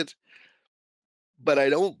understand it, but I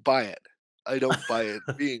don't buy it. I don't buy it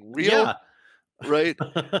being real, Yeah. right?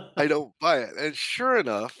 I don't buy it. And sure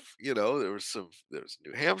enough, there was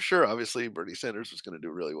New Hampshire. Obviously, Bernie Sanders was going to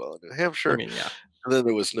do really well in New I Hampshire. mean, yeah. And then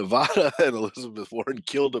there was Nevada, and Elizabeth Warren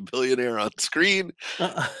killed a billionaire on screen.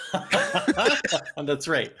 That's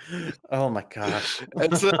right. Oh my gosh.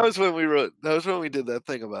 And so that was when we did that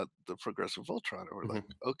thing about the progressive Voltron. And we're like,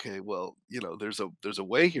 Mhm. okay, well, there's a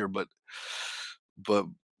way here, but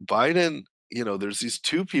Biden, there's these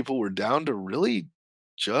two people we're down to really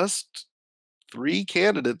just three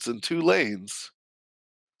candidates in two lanes.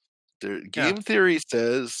 Their Yeah. game theory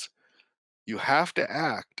says you have to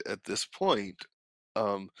act at this point.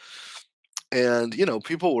 Um, and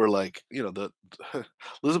people were like, the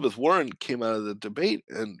Elizabeth Warren came out of the debate,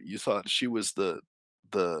 and you thought she was the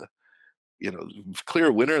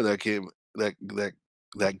clear winner of that game, that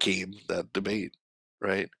debate,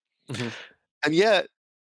 right? Mhm. And yet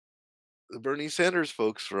the Bernie Sanders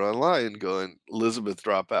folks were online going, Elizabeth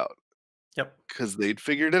drop out, Yep. because they'd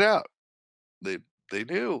figured it out. They they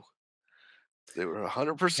knew they were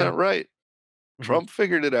Yeah. 100% right. Mhm. Trump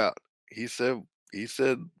figured it out. He said,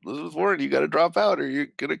 Elizabeth Warren, you got to drop out or you're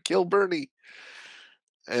gonna kill Bernie.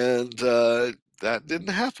 And that didn't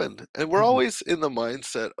happen. And we're Mhm. always in the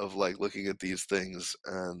mindset of like looking at these things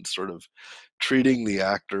and sort of treating the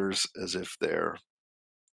actors as if they're,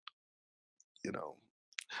 you know,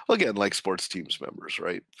 well, again, like sports teams members,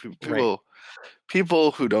 right? Right.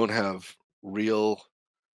 People who don't have real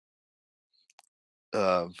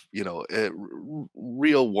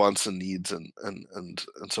real wants and needs, and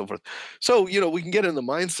so forth. So we can get in the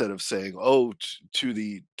mindset of saying, oh, to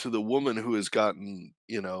the woman who has gotten,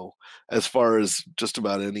 as far as just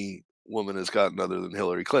about any woman has gotten other than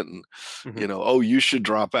Hillary Clinton, Mhm. oh, you should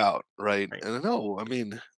drop out, right? Right. And no, I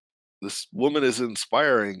mean, this woman is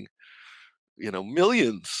inspiring,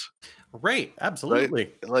 millions, Right. right?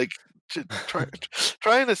 Absolutely. Like,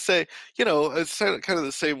 trying to say, it's kind of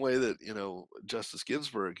the same way that Justice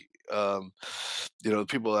Ginsburg, um,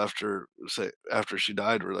 people after she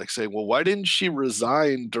died were like saying, well, why didn't she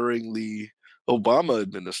resign during the Obama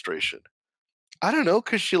administration? I don't know,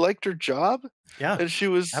 because she liked her job, Yeah. and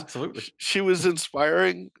Absolutely. she was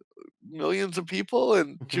inspiring millions of people,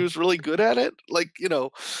 and she Mhm. was really good at it. Like,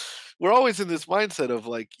 we're always in this mindset of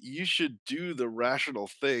like you should do the rational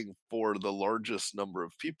thing for the largest number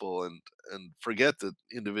of people, and forget that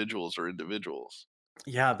individuals are individuals.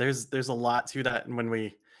 Yeah, there's a lot to that, and when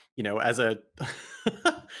we, as a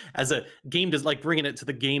as a game does like bringing it to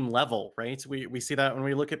the game level, right? We see that when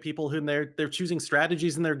we look at people who they're choosing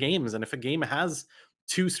strategies in their games, and if a game has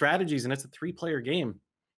two strategies and it's a three-player game,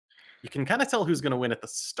 you can kind of tell who's going to win at the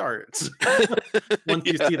start once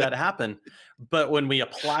you see Yeah, that happen. But when we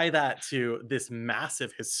apply that to this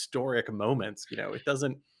massive historic moment, it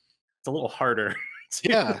doesn't. It's a little harder to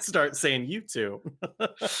yeah. start saying you two.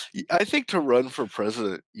 I think to run for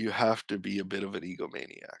president, you have to be a bit of an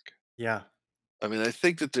egomaniac. Yeah. I mean, I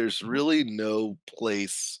think that there's Mhm. really no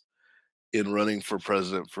place in running for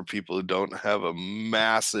president for people who don't have a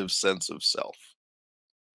massive sense of self.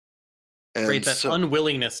 Right, And that so,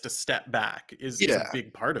 unwillingness to step back is a yeah,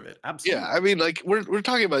 big part of it, yeah. I absolutely. mean, like we're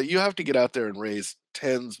talking about, you have to get out there and raise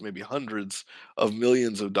tens, maybe hundreds of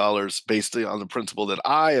millions of dollars based on the principle that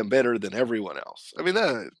I am better than everyone else. I mean,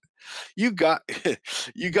 that you got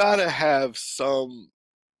you got to have some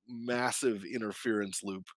massive interference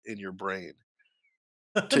loop in your brain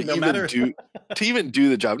to No even matter do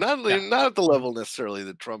the job. Yeah. Not at the Mhm. level necessarily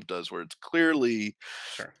that Trump does, where it's clearly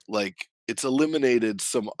Sure. like it's eliminated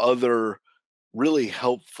some other really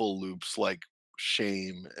helpful loops like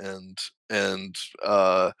shame and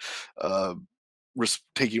uh uh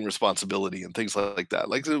taking responsibility and things like that.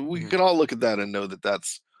 Like, we Mhm. can all look at that and know that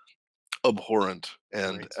that's abhorrent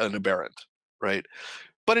Right. and aberrant, right?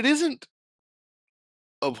 But it isn't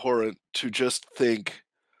abhorrent to just think,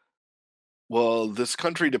 well, this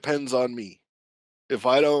country depends on me. If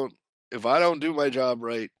I don't if I don't do my job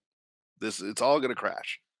right, this it's all going to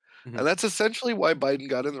crash. Mhm. And that's essentially why Biden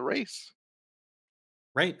got in the race.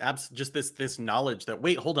 Right, just this knowledge that,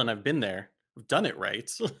 "Wait, hold on, I've been there. I've done it right.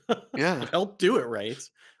 Yeah. I've helped do it right.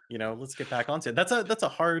 Let's get back onto it." That's a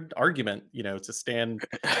hard argument, to stand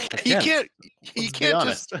you against. can't you Let's be can't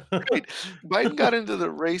just honest. right. Biden got into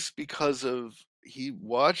the race because of he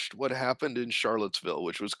watched what happened in Charlottesville,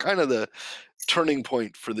 which was kind of the turning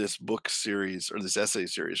point for this book series or this essay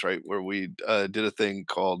series, right? Where we did a thing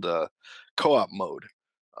called co-op mode.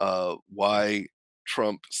 Why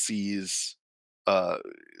Trump uh,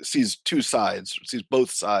 sees two sides, sees both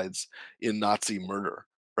sides in Nazi murder,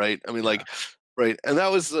 right? I mean, Yeah. like, right, and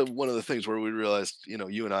that was one of the things where we realized,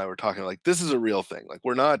 you and I were talking like, this is a real thing. Like,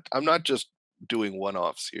 I'm not just doing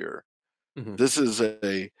one-offs here. Mhm. This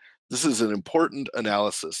is an important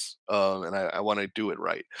analysis, and I want to do it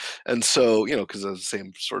right. And so, because of the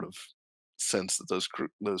same sort of sense that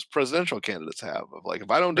those presidential candidates have of like, if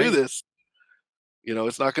I don't do Right. this,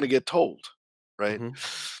 it's not going to get told, right? Mhm.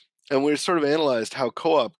 And we sort of analyzed how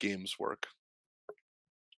co-op games work,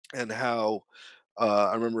 and how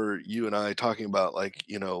I remember you and I talking about like,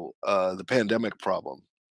 the pandemic problem,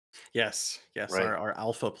 Yes, yes, right? our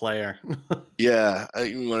alpha player. Yeah,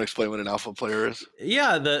 you want to explain what an alpha player is?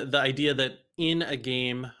 Yeah, the idea that in a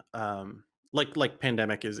game, like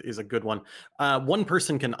Pandemic is a good one. One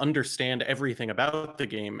person can understand everything about the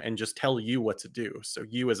game and just tell you what to do. So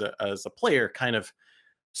you as a player kind of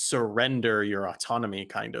surrender your autonomy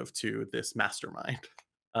kind of to this mastermind.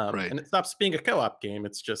 Right. And it stops being a co-op game.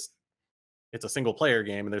 It's a single player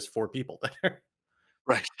game and there's four people there.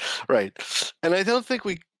 Right. Right. And I don't think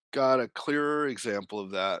we got a clearer example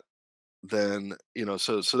of that than,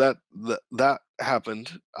 so that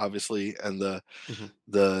happened obviously, and Mhm.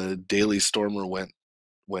 the Daily Stormer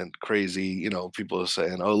went crazy. People are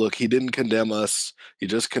saying, "Oh, look, he didn't condemn us. He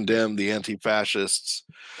just condemned the anti-fascists."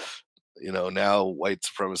 Now white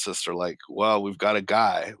supremacists are like, "Well, we've got a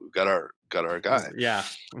guy. We've got our guy." Yeah.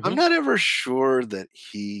 I'm Mhm. not ever sure that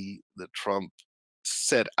Trump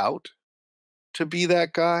set out to be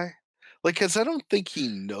that guy. Like, cuz I don't think he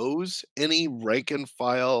knows any rank and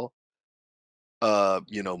file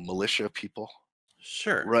militia people,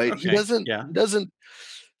 Sure. right? He Okay. doesn't Yeah. he doesn't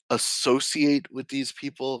associate with these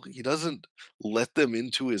people. He doesn't let them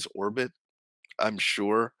into his orbit, I'm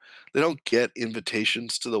sure. They don't get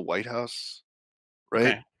invitations to the White House,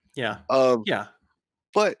 right? Okay. Yeah. Um, Yeah.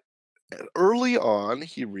 but early on,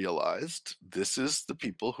 he realized this is the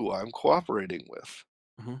people who I'm cooperating with.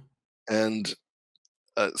 Mhm. And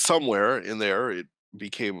somewhere in there, it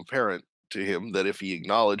became apparent to him that if he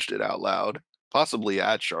acknowledged it out loud, possibly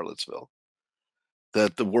at Charlottesville,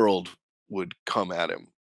 that the world would come at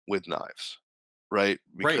him with knives, right?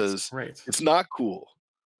 Right. Because Right. it's not cool.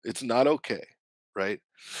 It's not okay, right?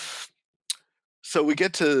 So we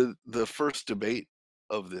get to the first debate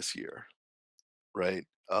of this year, right?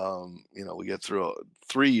 We get through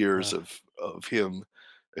 3 years Uh, of him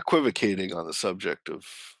equivocating on the subject of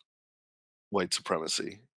white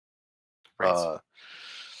supremacy. right. Uh,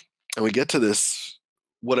 and we get to this,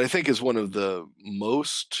 what I think is one of the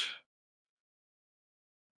most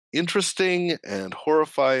interesting and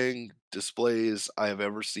horrifying displays I have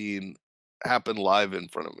ever seen happen live in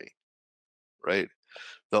front of me, right?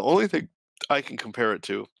 The only thing I can compare it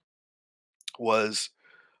to was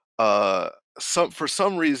uh for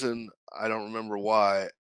some reason, I don't remember why,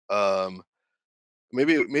 um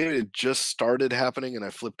maybe it just started happening and I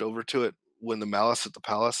flipped over to it when the Malice at the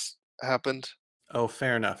Palace happened, Oh,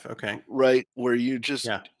 fair enough. Okay. right? Where you just,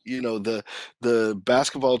 Yeah. the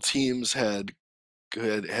basketball teams had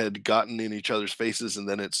gotten in each other's faces, and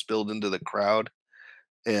then it spilled into the crowd,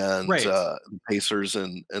 and Right. Pacers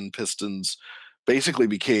and Pistons basically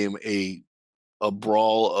became a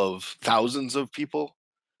brawl of thousands of people,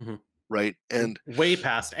 Mhm. right? And Way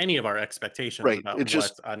past any of our expectations right, about it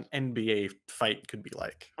just what an NBA fight could be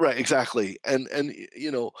like. right, exactly, and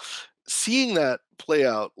seeing that play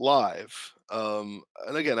out live, and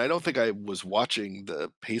again, I don't think I was watching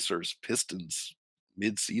the Pacers Pistons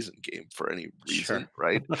mid-season game for any reason, Sure.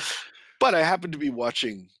 right? But I happened to be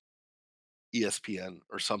watching ESPN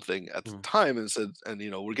or something at the Mm. time, and said, and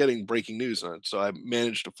we're getting breaking news on it, so I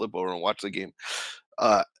managed to flip over and watch the game,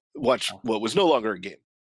 uh, watch Oh, what was no longer a game.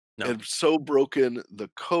 no. Had so broken the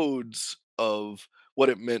codes of what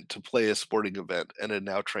it meant to play a sporting event, and had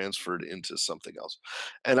now transferred into something else.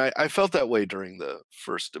 And I felt that way during the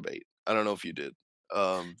first debate. I don't know if you did.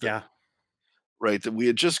 That Yeah. right, that we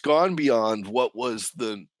had just gone beyond what was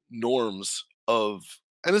the norms of,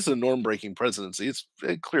 and this is a norm breaking presidency. It's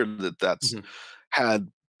clear that that's Mhm.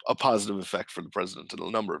 had a positive effect for the president in a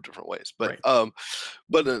number of different ways. But Right.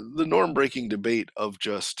 the norm breaking debate of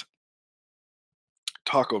just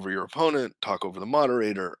talk over your opponent, talk over the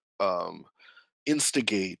moderator,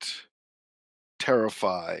 instigate,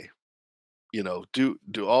 terrify,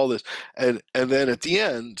 do all this, and then at the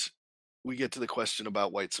end we get to the question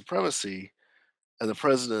about white supremacy, and the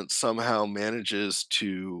president somehow manages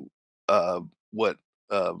to, what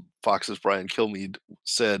Fox's Brian Kilmeade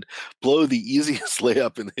said, blow the easiest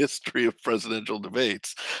layup in the history of presidential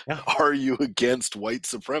debates. Yeah. Are you against white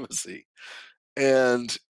supremacy?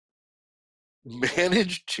 And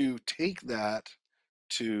managed to take that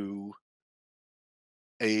to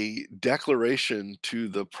a declaration to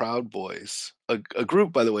the Proud Boys, a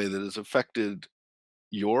group, by the way, that has affected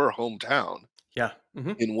your hometown Yeah.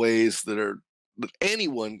 Mhm. in ways that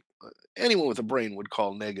anyone with a brain would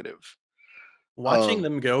call negative. Watching Um,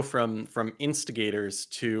 them go from instigators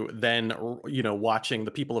to then, watching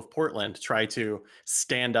the people of Portland try to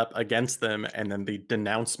stand up against them, and then the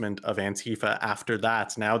denouncement of Antifa after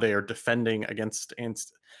that. Now they are defending against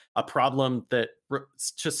a problem that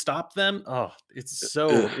to stop them. Oh, uh, it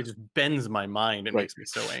just bends my mind. It right. makes me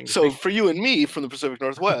so So angry. for you and me from the Pacific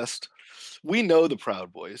Northwest, we know the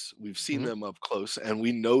Proud Boys. We've seen Mhm. them up close, and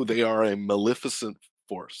we know they are a maleficent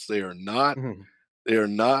force. They are not. Mhm. They are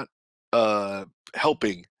not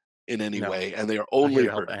helping in any No, way, and they are not here only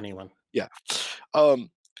to help hurting. anyone. Yeah.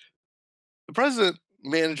 Um, the president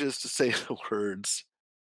manages to say the words,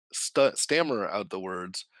 stammer out the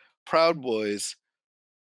words, "Proud Boys,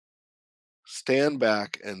 stand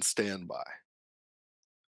back and stand by."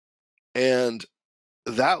 And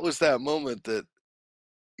that was that moment that,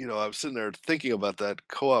 I was sitting there thinking about that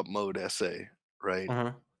co-op mode essay, right?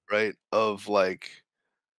 Uh-huh. Right? Of like,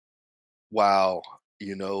 wow,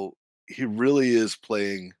 he really is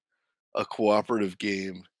playing a cooperative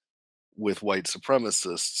game with white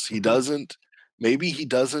supremacists. Mhm. Maybe he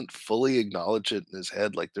doesn't fully acknowledge it in his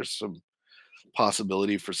head. Like there's some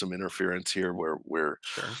possibility for some interference here where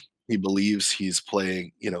Sure. he believes he's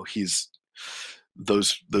playing,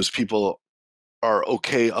 those people are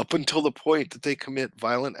okay up until the point that they commit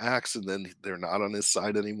violent acts and then they're not on his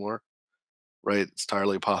side anymore, right? It's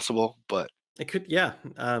entirely possible, but It could, yeah.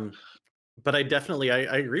 But I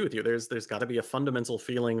agree with you. There's got to be a fundamental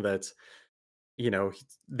feeling that,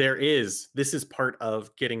 this is part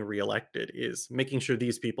of getting reelected, is making sure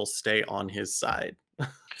these people stay on his side.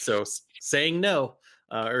 So saying no,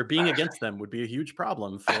 or being against them would be a huge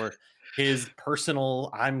problem for his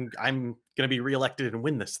personal. I'm going to be reelected and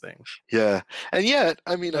win this thing. yeah. And yet,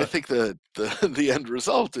 I mean, I Ugh. think the the end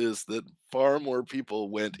result is that far more people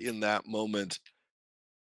went in that moment.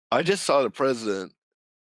 I just saw the president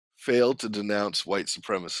fail to denounce white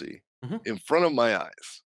supremacy Mhm. in front of my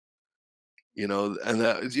eyes. And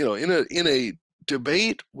that is, in a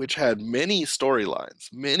debate which had many storylines,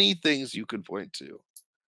 many things you could point to.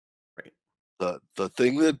 Right. The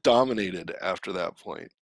thing that dominated after that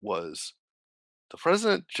point was the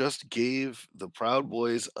president just gave the Proud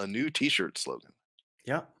Boys a new T-shirt slogan.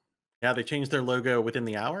 Yeah. Yeah. They changed their logo within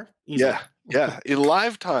the hour easily. Yeah, yeah, in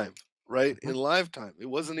live time, right? In Mhm. live time. It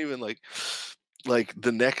wasn't even like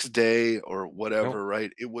the next day or Nope. whatever,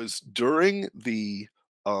 right? It was during the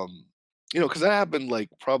um because that happened like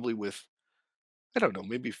probably with, I don't know,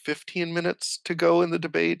 maybe 15 minutes to go in the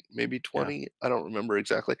debate, maybe Yeah. 20. I don't remember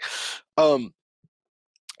exactly. Um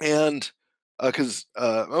and because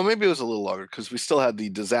well, maybe it was a little longer because we still had the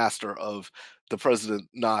disaster of the president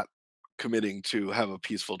not committing to have a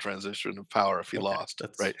peaceful transition of power if he Okay. lost,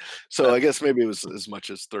 right? That's So I that's. guess maybe it was as much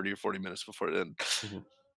as 30 or 40 minutes before it ended. Mhm.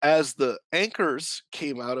 As the anchors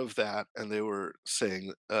came out of that and they were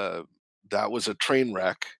saying that was a train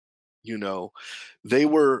wreck, you know, they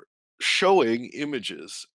were showing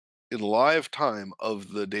images in live time of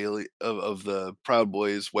the of the Proud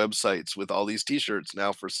Boys websites with all these t-shirts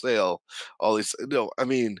now for sale. All these, no, I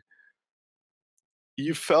mean,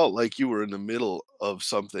 you felt like you were in the middle of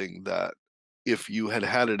something that if you had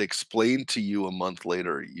had it explained to you a month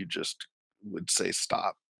later, you just would say,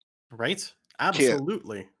 "Stop. Right. Can't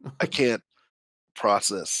Absolutely. I can't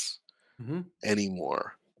process Mhm.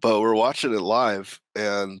 anymore." But we're watching it live,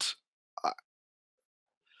 and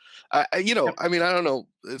I Yep. I mean, I don't know,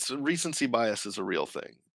 it's recency bias is a real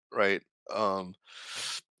thing, right? Um,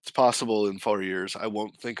 it's possible in 4 years, I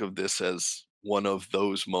won't think of this as one of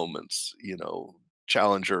those moments,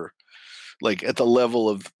 Challenger, like, at the level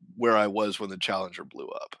of where I was when the Challenger blew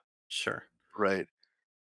up, Sure. right?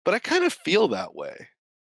 But I kind of feel that way.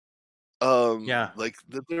 Yeah. Like,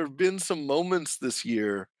 that there have been some moments this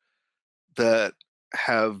year that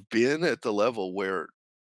have been at the level where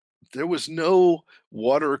there was no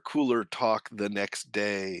water cooler talk the next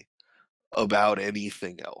day about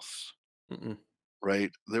anything else, Mm-mm.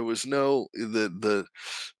 right? There was no the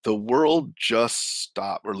world just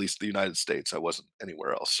stopped, or at least the United States. I wasn't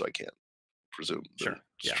anywhere else, so I can't presume that Sure.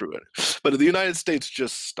 it's Yeah. true. But the United States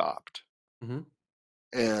just stopped Mhm.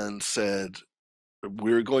 and said,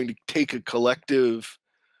 "We're going to take a collective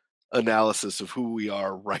analysis of who we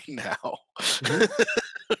are right now." Mhm.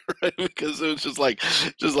 Right? Because it was just like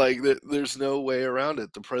there's no way around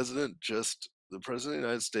it. The president of the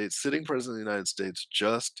United States, sitting president of the United States,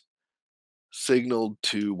 just signaled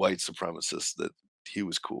to white supremacists that he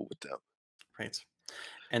was cool with them. Right.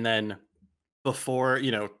 And then before,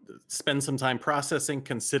 spend some time processing,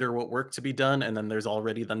 consider what work to be done, and then there's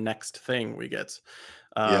already the next thing we get.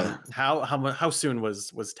 Yeah, How soon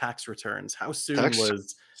was tax returns? How soon tax.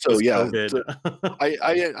 So was yeah, COVID?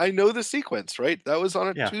 I know the sequence, right? That was on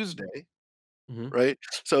a Yeah. Tuesday, Mhm. right?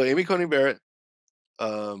 So Amy Coney Barrett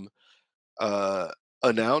um, uh,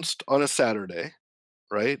 announced on a Saturday,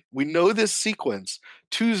 right? We know this sequence.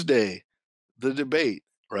 Tuesday, the debate,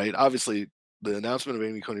 right? Obviously, the announcement of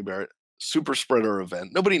Amy Coney Barrett, super spreader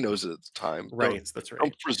event. Nobody knows it at the time. Right, that's Don't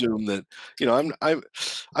right. presume that.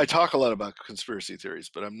 I talk a lot about conspiracy theories,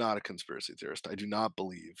 but I'm not a conspiracy theorist. I do not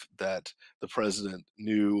believe that the president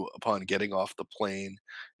knew upon getting off the plane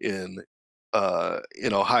in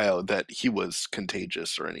in Ohio that he was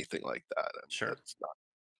contagious or anything like that. I mean, Sure. that's not.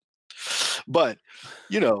 But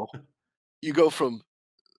you know, you go from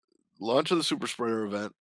launch of the super spreader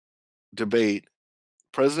event, debate,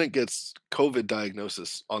 president gets COVID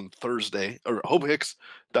diagnosis on Thursday, or Hope Hicks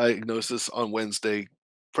diagnosis on Wednesday,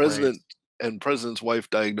 Right. president and president's wife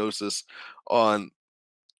diagnosis on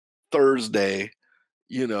Thursday,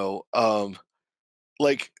 you know,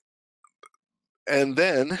 like, and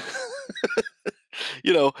then,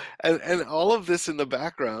 you know, and all of this in the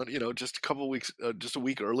background, just a couple weeks, just a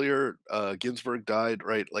week earlier, Ginsburg died,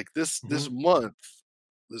 right? Like Mhm.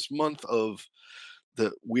 this month of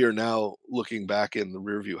that we are now looking back in the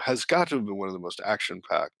rear view has got to have been one of the most action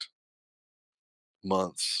packed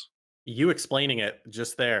months. You explaining it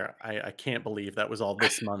just there, I can't believe that was all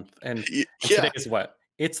this month, and today Yeah, is what?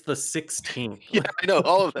 It's the 16th, yeah, I know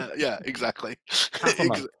all of that. Yeah, exactly. half a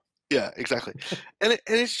month. Yeah, exactly. And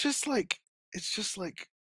it's just like,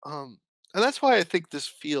 and that's why I think this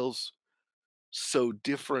feels so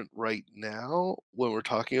different right now when we're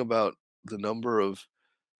talking about the number of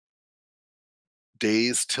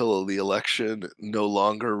days till the election no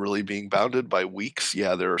longer really being bounded by weeks.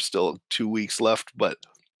 Yeah, there are still 2 weeks left, but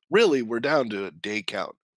really we're down to a day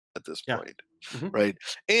count at this Yeah. point, Mhm. right?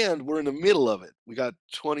 And we're in the middle of it. We got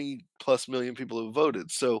 20 plus million people who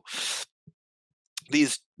voted. So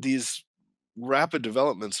these rapid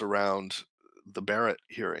developments around the Barrett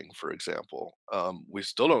hearing, for example, we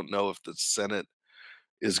still don't know if the Senate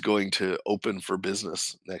is going to open for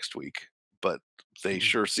business next week, but they Mhm.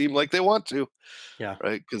 sure seem like they want to, Yeah.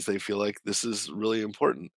 right? Because they feel like this is really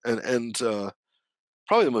important. And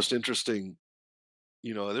probably the most interesting,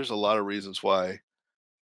 there's a lot of reasons why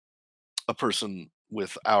a person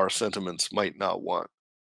with our sentiments might not want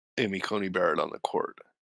Amy Coney Barrett on the court.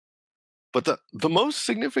 But the most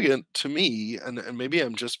significant to me, and maybe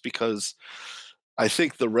I'm just because I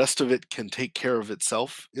think the rest of it can take care of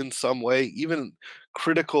itself in some way, even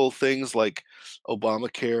critical things like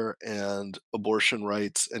Obamacare and abortion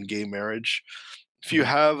rights and gay marriage. If you Mhm.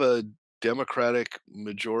 have a Democratic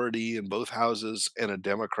majority in both houses and a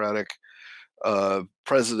Democratic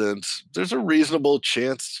president, there's a reasonable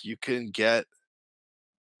chance you can get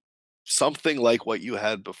something like what you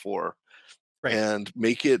had before Right. and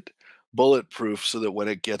make it bulletproof so that when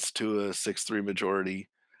it gets to a 6-3 majority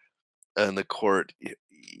in the court,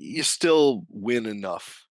 you still win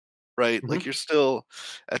enough, right? Like Mhm. you're still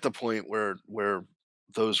at the point where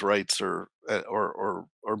those rights are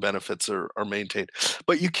or benefits are maintained.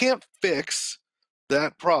 But you can't fix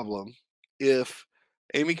that problem if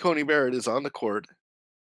Amy Coney Barrett is on the court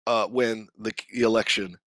when the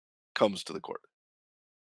election comes to the court,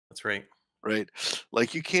 That's right. right?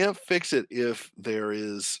 Like you can't fix it if there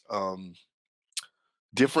is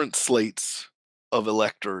different slates of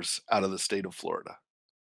electors out of the state of Florida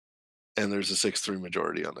and there's a 6-3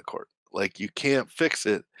 majority on the court. Like you can't fix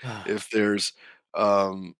it if there's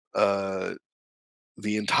um, uh,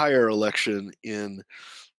 the entire election in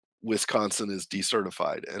Wisconsin is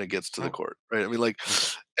decertified and it gets to the Oh, court, right? I mean, like, mm.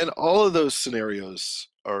 and all of those scenarios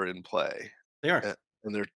are in play, They are.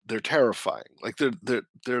 and they're terrifying. Like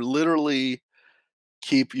they're literally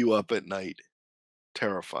keep you up at night,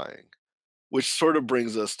 terrifying. Which sort of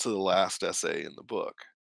brings us to the last essay in the book,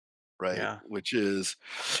 right? Yeah. Which is,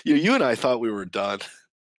 you and I thought we were done.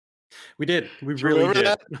 We did. We Do you really remember did.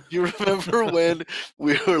 that? Do you remember when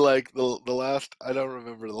we were like the last? I don't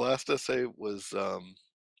remember. The last essay was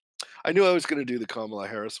I knew I was going to do the Kamala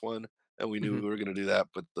Harris one, and we knew Mhm. we were going to do that.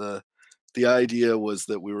 But the idea was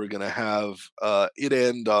that we were going to have it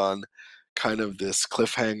end on kind of this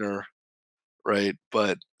cliffhanger, right?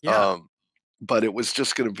 Yeah. Um, but it was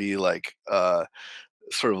just going to be like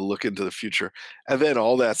sort of a look into the future, and then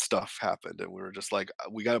all that stuff happened, and we were just like,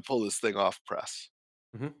 we got to pull this thing off press.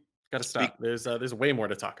 Mhm. Gotta Be- stop. There's way more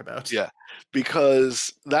to talk about. Yeah,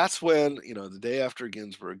 because that's when, the day after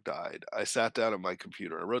Ginsburg died, I sat down at my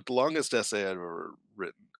computer. I wrote the longest essay I'd ever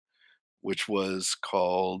written, which was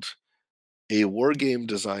called "A War Game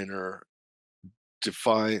Designer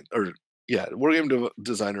Define," or yeah, War Game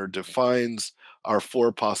Designer Defines Our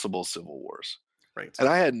Four Possible Civil Wars. Right. And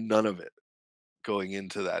I had none of it going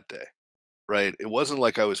into that day, right? It wasn't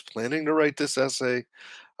like I was planning to write this essay.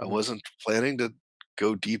 I Mhm. wasn't planning to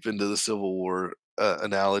go deep into the Civil War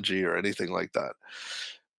analogy or anything like that.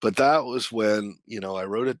 But that was when, I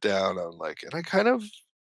wrote it down. I'm like, and I kind of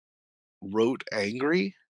wrote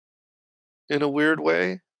angry in a weird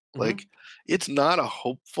way. Like, Mhm. it's not a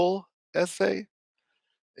hopeful essay.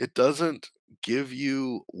 It doesn't give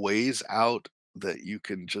you ways out that you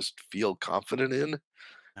can just feel confident in.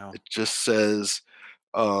 No. It just says,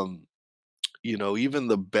 um, even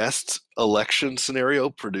the best election scenario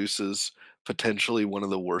produces potentially one of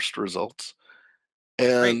the worst results.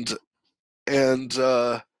 Right. And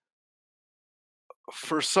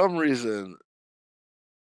for some reason,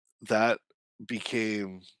 that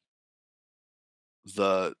became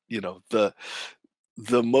the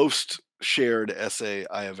most shared essay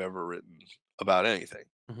I have ever written about anything,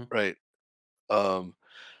 Mhm. right? Um,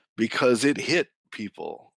 because it hit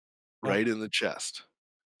people Yeah. right in the chest.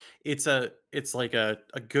 It's like a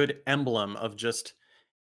good emblem of just,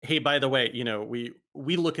 hey, by the way,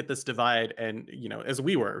 we look at this divide and, as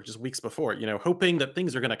we were just weeks before, hoping that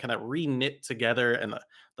things are going to kind of re-knit together and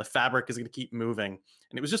the fabric is going to keep moving.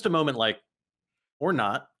 And it was just a moment like, or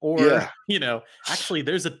not, or, Yeah, actually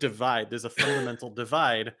there's a divide, there's a fundamental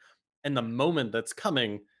divide. And the moment that's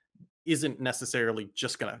coming isn't necessarily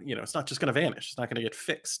just gonna, it's not just gonna vanish. It's not gonna get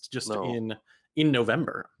fixed just no. in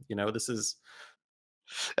November. This is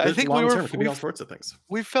I the think we long were term. It could be all sorts of things.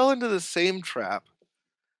 we fell into the same trap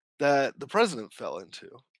that the president fell into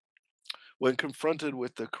when confronted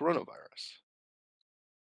with the coronavirus,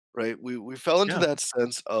 right? We fell into Yeah. that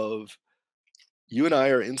sense of you and I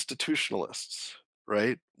are institutionalists,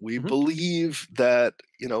 right? We Mhm. believe that,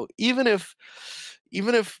 even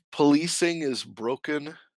if policing is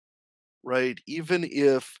broken, right? Even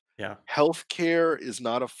if Yeah. healthcare is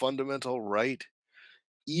not a fundamental right,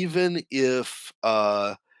 even if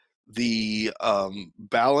the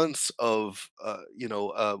balance of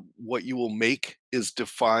what you will make is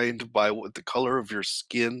defined by what the color of your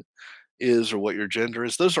skin is or what your gender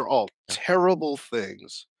is, those are all Yeah. terrible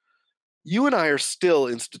things. You and I are still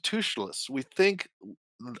institutionalists. We think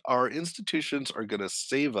our institutions are going to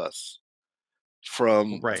save us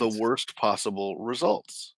from the Right. worst possible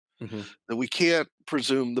results. Mhm. That we can't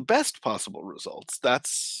presume the best possible results.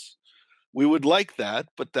 That's we would like that,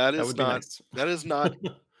 but that That is would be not nice. that is not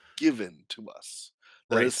given to us.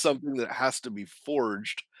 That is Right. something that has to be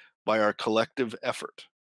forged by our collective effort.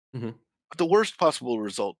 Mhm. But the worst possible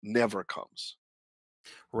result never comes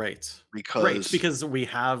Right. Right. because Because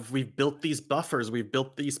we've built these buffers, we've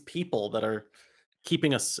built these people that are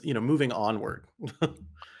keeping us, moving onward.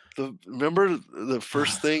 remember the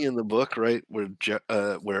first thing in the book, right,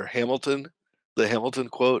 where Hamilton, the Hamilton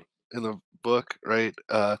quote in the book, right,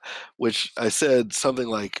 which I said something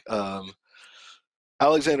like,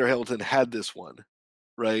 Alexander Hamilton had this one,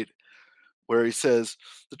 right, where he says,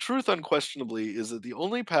 "The truth unquestionably is that the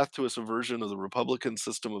only path to a subversion of the republican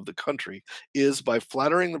system of the country is by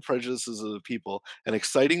flattering the prejudices of the people and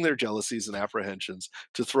exciting their jealousies and apprehensions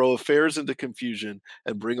to throw affairs into confusion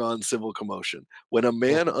and bring on civil commotion. When a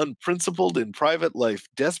Oh, man unprincipled in private life,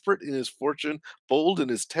 desperate in his fortune, bold in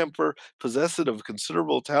his temper, possessed of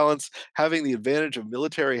considerable talents, having the advantage of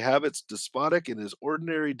military habits, despotic in his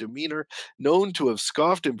ordinary demeanor, known to have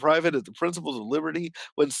scoffed in private at the principles of liberty,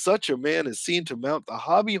 when such a man is seen to mount the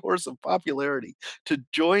hobby horse of popularity, to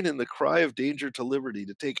join in the cry of danger to liberty,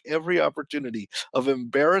 to take every opportunity of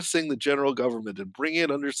embarrassing the general government and bringing it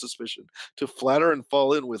under suspicion, to flatter and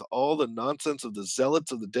fall in with all the nonsense of the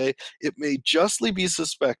zealots of the day, it may justly be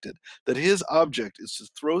suspected that his object is to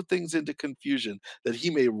throw things into confusion, that he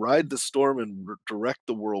may ride the storm and direct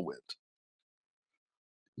the whirlwind."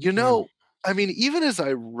 You mm, know, I mean, even as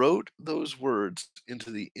I wrote those words into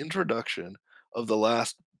the introduction of the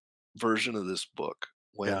last version of this book,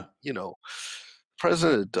 when, yeah.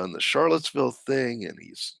 president had done the Charlottesville thing and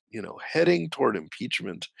he's, heading toward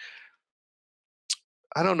impeachment,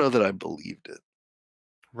 I don't know that I believed it.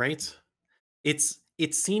 Right.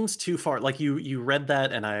 It seems too far. Like you read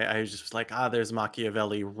that and I was just like, there's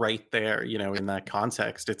Machiavelli right there, in that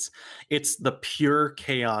context. It's the pure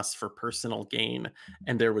chaos for personal gain.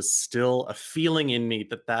 And there was still a feeling in me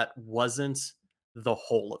that that wasn't the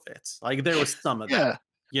whole of it. Like there was some of that, Yeah,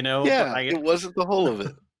 but yeah, I it wasn't the whole of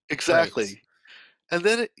it. right. Exactly. And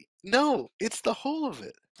then no, it's the whole of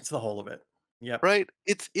it, It's the whole of it. Yep. right?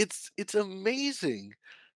 It's amazing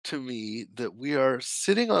to me that we are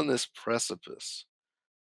sitting on this precipice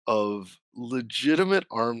of legitimate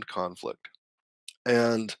armed conflict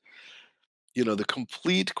and the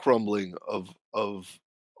complete crumbling of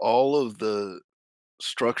all of the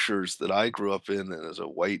structures that I grew up in and as a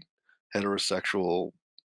white heterosexual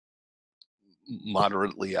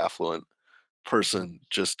moderately affluent Mhm. person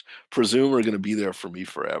just presume are going to be there for me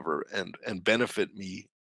forever and benefit me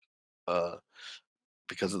uh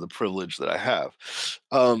because of the privilege that I have.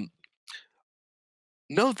 um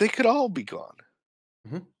no, they could all be gone.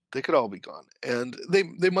 Mhm. They could all be gone, and they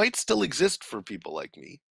might still exist for people like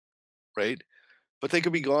me, right? But they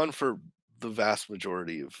could be gone for the vast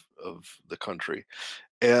majority of the country.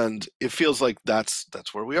 And it feels like that's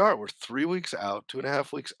where we are. We're 3 weeks out,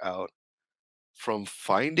 2.5 weeks out, from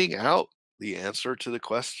finding out the answer to the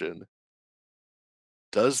question,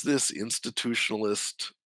 does this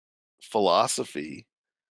institutionalist philosophy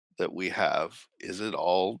that we have, is it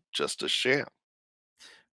all just a sham?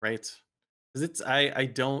 Right. 'Cause I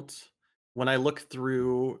don't when I look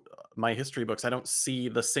through my history books, I don't see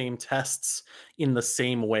the same tests in the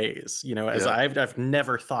same ways, as Yeah. I've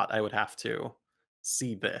never thought I would have to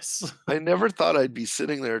see this. I never thought I'd be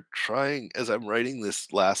sitting there trying as I'm writing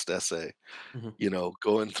this last essay, Mhm.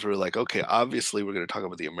 going through like, okay, obviously we're going to talk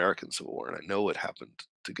about the American Civil War, and I know what happened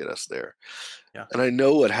to get us there. Yeah. And I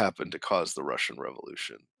know what happened to cause the Russian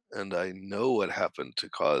Revolution. And I know what happened to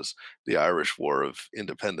cause the Irish War of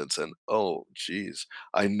Independence. And oh, geez,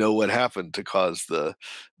 I know what happened to cause the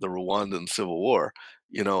Rwandan Civil War.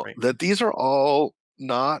 Right. That these are all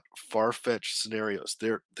not far-fetched scenarios.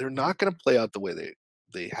 They're Mhm. not going to play out the way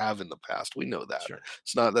they have in the past. We know that. Sure.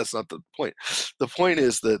 That's not the point. The point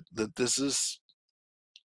is that this is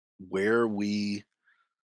where we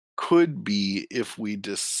could be if we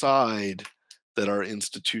decide that our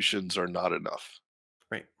institutions are not enough.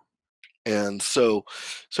 Right. And so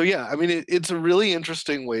yeah, I mean, it's a really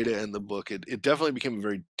interesting way to end the book. It definitely became a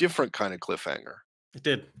very different kind of cliffhanger, It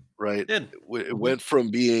did. right? Did. It Mhm. went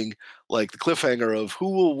from being like the cliffhanger of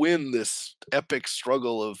who will win this epic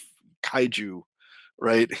struggle of kaiju,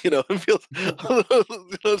 right? It feels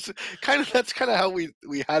kind of that's kind of how we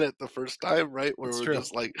had it the first time, right? Where It's we're true.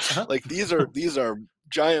 just like Uh-huh. these are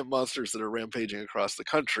giant monsters that are rampaging across the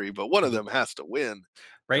country, but one of Mhm. them has to win.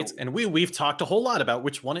 And Right, and we've talked a whole lot about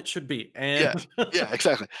which one it should be, yeah, and yeah,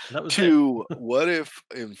 exactly. that was it. To what if,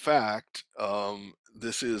 in fact,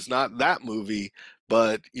 this is not that movie,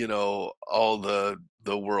 but all the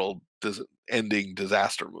world ending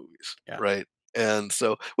disaster movies, Yeah. right? And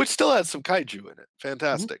so, which still has some kaiju in it,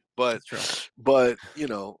 Mhm. fantastic. But That's true. but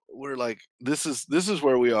we're like, this is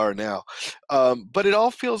where we are now. But it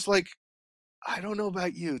all feels like I don't know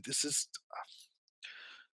about you. This is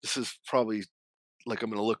probably like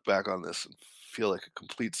I'm going to look back on this and feel like a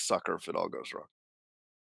complete sucker if it all goes wrong.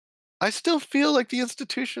 I still feel like the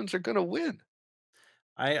institutions are gonna win.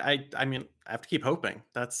 I mean, I have to keep hoping.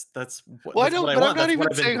 Well, I That's what don't I but I'm want. not That's what even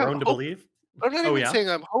I've been saying I'm grown to hope believe. I'm not Oh, even yeah? saying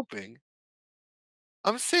I'm hoping.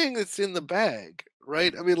 I'm saying it's in the bag,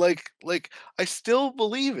 right? I mean, like, I still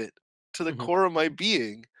believe it to the Mhm. core of my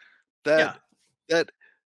being that Yeah. that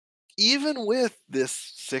even with this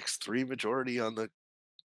 6-3 majority on the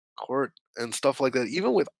court and stuff like that,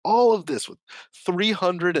 even with all of this, with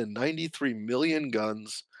 393,000,000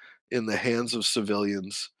 guns in the hands of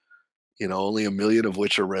civilians, only 1,000,000 of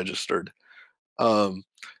which are registered, um,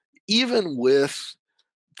 even with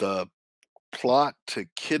the plot to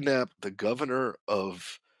kidnap the governor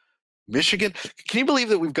of Michigan. Can you believe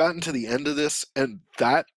that we've gotten to the end of this and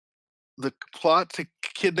that the plot to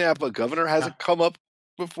kidnap a governor Yeah. hasn't come up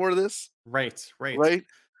before this, Right, right. right?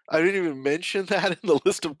 I didn't even mention that in the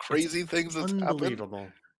list of It's crazy things that's happened.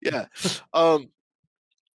 unbelievable. Yeah. Um,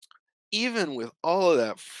 Even with all of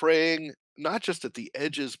that fraying, not just at the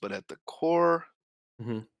edges, but at the core,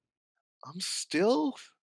 Mhm. I'm still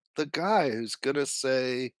the guy who's gonna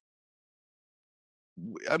say,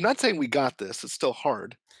 I'm not saying we got this, it's still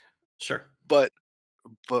hard, Sure. but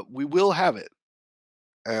we will have it.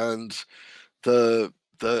 And the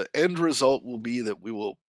end result will be that we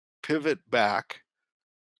will pivot back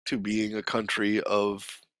to being a country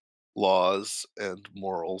of laws and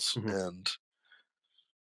morals Mhm. and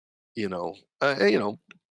you know you know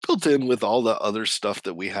built in with all the other stuff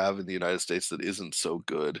that we have in the United States that isn't so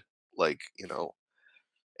good, like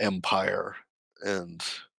empire and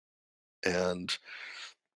and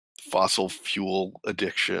fossil fuel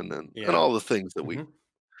addiction and Yeah. all the things that we Mhm.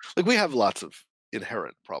 like. We have lots of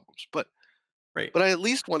inherent problems, Right, but I at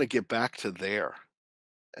least want to get back to there.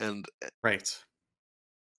 And right.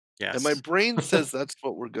 my Yes. brain says that's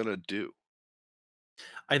what we're gonna do.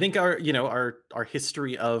 I think our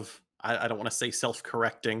history of I don't wanna say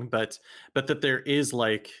self-correcting, but that there is,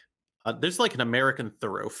 there's, like, an American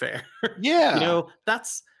thoroughfare. Yeah,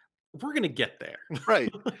 That's we're gonna get there.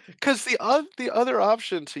 right. Because the other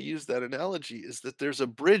option, to use that analogy, is that there's a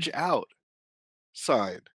bridge out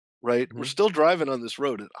sign, right? We're Mhm. still driving on this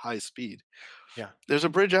road at high speed. Yeah. There's a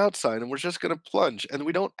bridge out sign, and we're just gonna plunge, and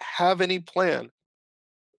we don't have any plan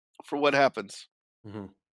for what happens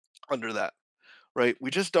Mhm. under that, right?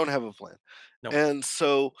 We just don't have a plan. Nope. And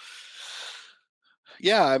so,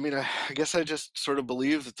 yeah, I mean, I guess I just sort of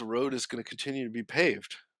believe that the road is gonna continue to be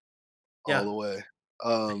paved all Yeah. the way,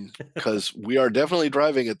 because we are definitely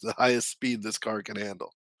driving at the highest speed this car can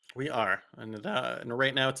handle. We are, and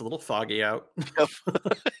right now it's a little foggy out. Yep.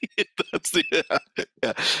 That's the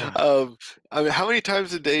yeah. I mean, how many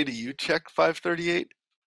times a day do you check 538?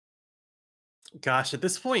 Gosh, at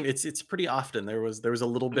this point, it's pretty often. There was a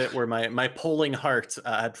little bit where my polling heart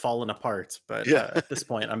had fallen apart, but Yeah. at this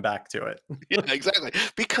point, I'm back to it. Yeah, exactly.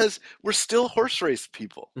 Because we're still horse race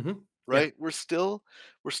people, Hmm. Yeah. right? We're still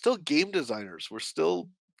game designers. We're still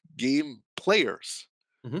game players,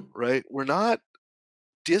 Hmm. right? We're not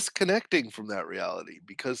disconnecting from that reality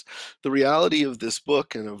because the reality of this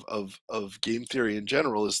book and of game theory in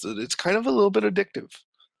general is that it's kind of a little bit addictive,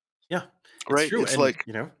 Yeah, it's right? true, It's and like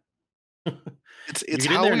it's you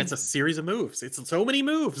get in how there and we it's a series of moves. It's so many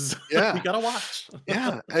moves. We yeah, gotta watch.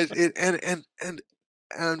 yeah,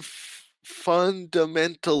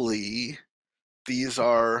 fundamentally these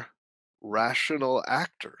are rational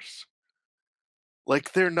actors.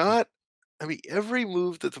 Like, they're not I mean, every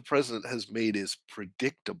move that the president has made is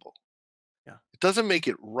predictable. Yeah. It doesn't make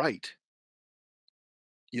it right,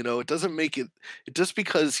 it doesn't make it just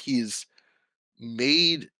because he's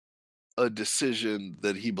made a decision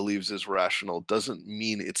that he believes is rational doesn't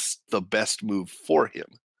mean it's the best move for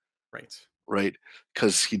him, Right. right?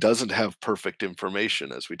 Because he doesn't have perfect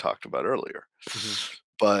information, as we talked about earlier. Hmm.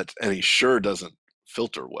 And he sure doesn't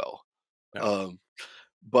filter well. No. Um,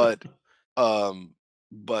 but um,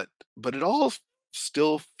 but but it all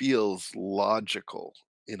still feels logical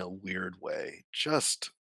in a weird way,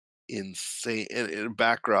 just insane in a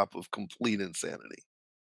backdrop of complete insanity.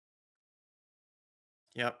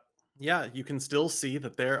 Yep. Yeah, you can still see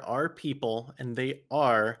that there are people and they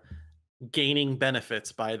are gaining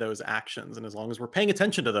benefits by those actions. And as long as we're paying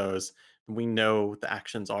attention to those, we know the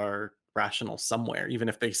actions are rational somewhere, even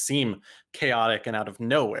if they seem chaotic and out of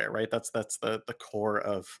nowhere, right? That's the core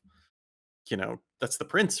of, that's the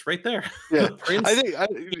prince right there. Yeah, The I prince think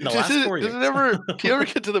in the last 4 does it years. ever do you ever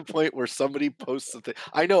get to the point where somebody posts a thing?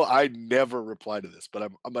 I know I never reply to this, but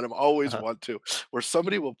I'm always Uh-huh. want to, where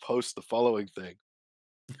somebody will post the following thing: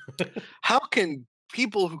 "How can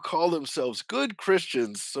people who call themselves good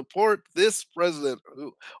Christians support this president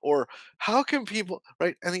who," or "How can people,"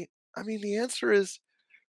 right? The answer is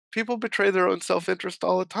people betray their own self-interest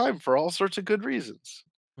all the time for all sorts of good reasons,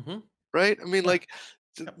 Hmm. right? Yeah. Like,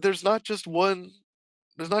 Yep. there's not just one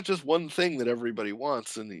thing that everybody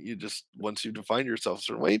wants, and you just once you define yourself a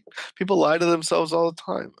certain way, people lie to themselves all the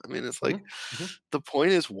time. It's like Hmm. Hmm. the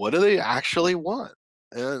point is, what do they actually want?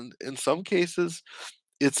 And in some cases,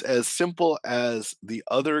 it's as simple as the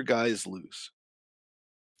other guys lose,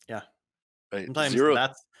 Yeah. right? Sometimes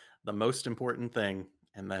that's the most important thing.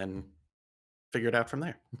 And then figure it out from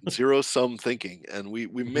there. Zero sum thinking, and we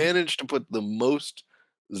Hmm. managed to put the most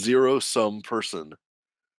zero sum person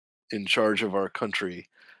in charge of our country,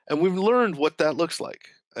 and we've learned what that looks like.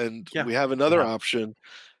 And Yeah. we have We another have. option.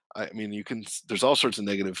 There's all sorts of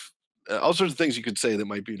all sorts of things you could say that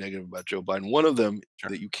might be negative about Joe Biden. One of them Sure.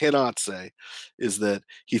 that you cannot say is that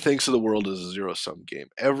he thinks of the world as a zero sum game.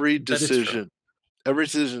 That is true. Every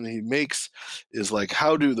decision he makes is like,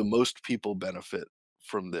 how do the most people benefit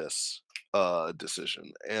from this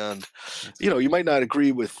decision? And That's true. you might not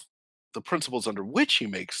agree with the principles under which he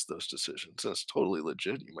makes those decisions. That's totally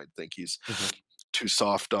legit. You might think he's Hmm. too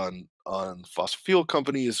soft on fossil fuel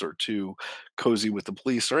companies or too cozy with the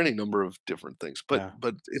police or any number of different things. But Yeah.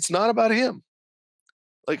 but it's not about him.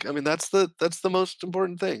 Like, that's the most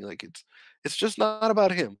important thing. Like, it's just not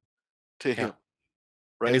about him to Yeah. him, And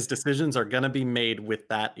right? his decisions are gonna be made with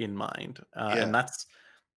that in mind, and Yeah.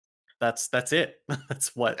 that's it.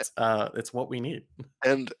 It's what we need.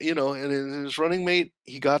 And in his running mate,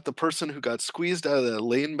 he got the person who got squeezed out of that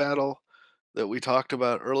lane battle that we talked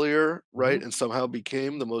about earlier, right? Mhm. And somehow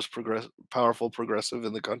became the most powerful progressive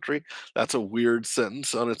in the country. That's a weird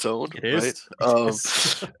sentence on its own, It right? is. It is.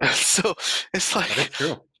 So it's But it's like,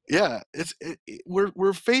 true. yeah,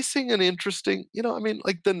 we're facing an interesting,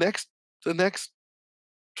 like the next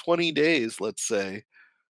 20 days, let's say,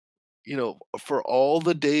 for all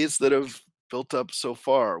the days that have built up so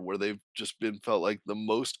far, where they've just been felt like the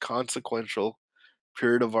most consequential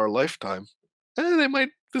period of our lifetime, they might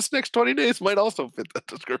this next 20 days might also fit that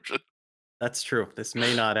description. That's true. This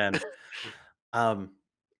may not end. Um,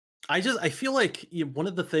 I feel like one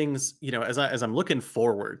of the things, as I'm looking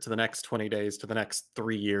forward to the next 20 days, to the next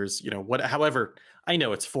 3 years, however, I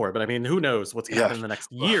know it's four, but I mean, who knows what's going to Yeah. happen in the next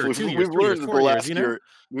year, We've 2 years, we've 3 years, learned that 4 years,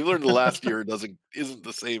 the last year isn't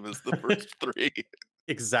the same as the first 3.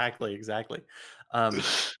 Exactly, exactly. Um,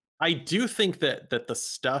 I do think that the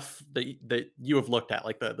stuff that you have looked at,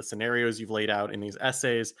 like the scenarios you've laid out in these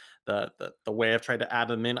essays, the way I've tried to add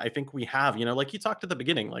them in, I think we have, like you talked at the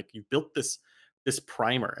beginning, like you built this this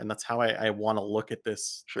primer, and that's how I want to look at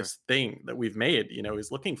Sure. this thing that we've made.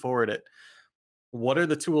 Is looking forward at what are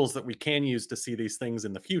the tools that we can use to see these things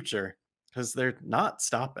in the future, because they're not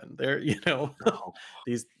stopping. They're No,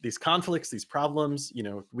 these conflicts, these problems.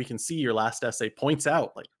 We can see your last essay points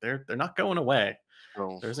out like they're not going away.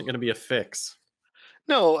 no. There isn't going to be a fix.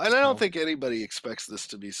 No, and I don't So think anybody expects this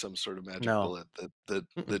to be some sort of magic no. bullet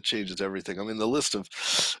Mm-mm. that changes everything. I mean, the list of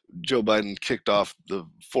Joe Biden kicked off the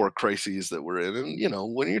 4 crises that we're in,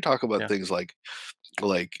 and, when you talk about Yeah. things like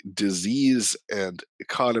disease and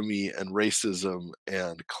economy and racism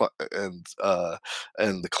and the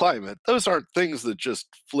climate, those aren't things that just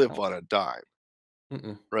flip No. on a dime,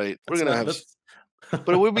 Mm-mm. right? We're That's gonna not have that's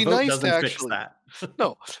but it would a be vote nice to doesn't fix actually that.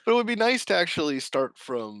 no, but it would be nice to actually start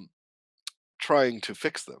from trying to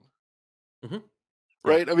fix them. Mhm.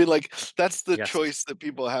 Yeah. Right? I mean, like, that's the Yes. choice that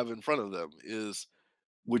people have in front of them is,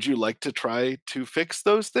 would you like to try to fix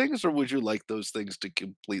those things, or would you like those things to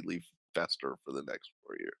completely fester for the next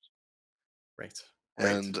 4 years? Right.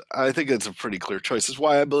 Right. And I think it's a pretty clear choice. It's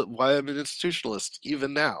why I'm an institutionalist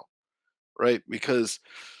even now, right? Because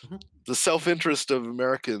Mhm. the self-interest of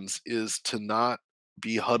Americans is to not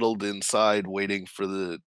be huddled inside waiting for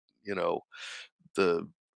you know, the,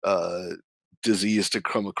 uh, disease to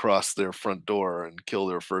come across their front door and kill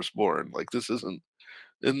their firstborn. Like, this isn't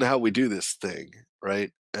how we do this thing,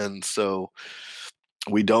 right? And so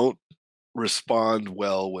we don't respond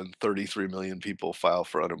well when 33 million people file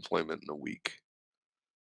for unemployment in a week,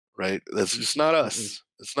 right? That's just not Mm-mm. us.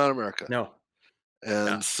 It's not America. No. And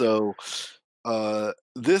Yeah. so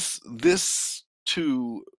this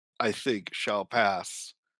too, I think, shall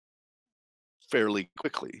pass fairly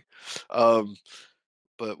quickly. Um,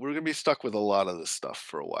 but we're gonna be stuck with a lot of this stuff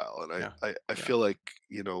for a while, and Yeah. I Yeah. feel like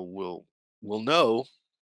we'll know,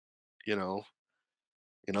 you know,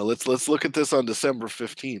 let's look at this on December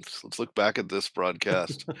 15th. Let's look back at this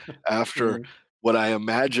broadcast after Mhm. what I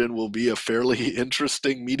imagine will be a fairly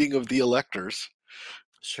interesting meeting of the electors,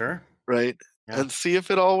 Sure. right? Yeah. And see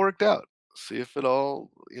if it all worked out. See if it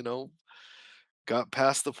all, got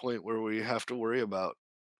past the point where we have to worry about,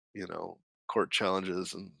 court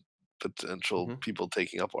challenges and potential Mhm. people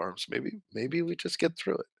taking up arms. Maybe we just get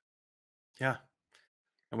through it. Yeah.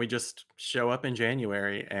 And we just show up in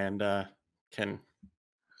January and, can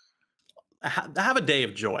have a day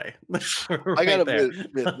of joy I gotta right there.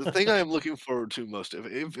 admit, the thing I am looking forward to most,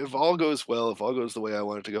 if all goes well, if all goes the way I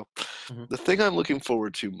want it to go, Mhm. the thing I'm looking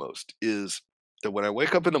forward to most is that when I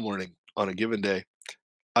wake up in the morning on a given day,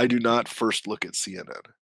 I do not first look at CNN,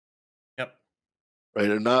 Yep. right?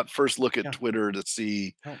 And not first look at Yeah. Twitter to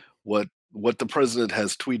see No. what the president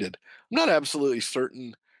has tweeted. I'm not absolutely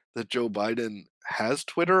certain that Joe Biden has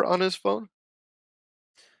Twitter on his phone.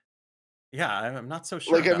 Yeah, I'm not so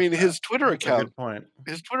sure Like, I about mean, that. That's a good point.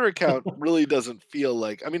 his Twitter account really doesn't feel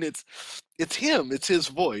like, I mean, it's him, it's his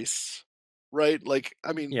voice, right? Like,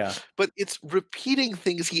 I mean, Yeah, but it's repeating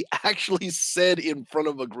things he actually said in front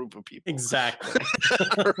of a group of people. exactly.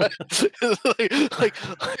 Right?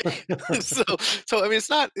 So I mean, it's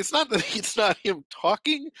not that it's not him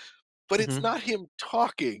talking, but it's Mhm. not him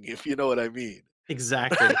talking, if you know what I mean.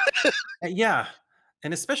 Exactly. Yeah,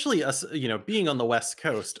 and especially us, being on the West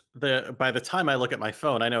Coast, by the time I look at my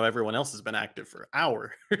phone, I know everyone else has been active for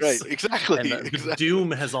hours, Right, and exactly, the exactly.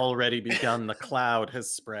 doom has already begun, the cloud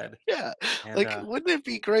has spread, Yeah, and, like, wouldn't it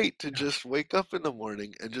be great to yeah, just wake up in the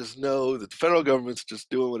morning and just know that the federal government's just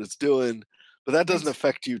doing what it's doing, but that doesn't right?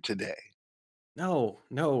 affect you today? No,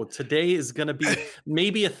 no, today is gonna be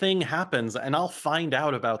maybe a thing happens, and I'll find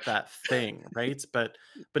out about that thing, right? But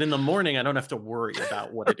in the morning, I don't have to worry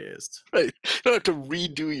about what it is. Right, you don't have to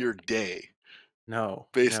redo your day No,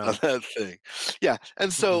 based on no. that thing. Yeah, and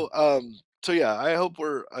Mm-mm. so yeah, I hope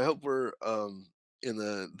we're in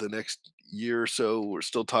the next year or so, we're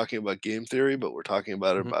still talking about game theory, but we're talking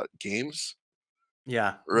about it Mhm. about games,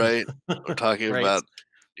 Yeah. right? We're talking Right. about,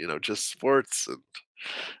 just sports and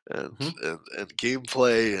Mhm. and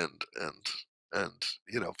gameplay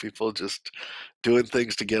and people just doing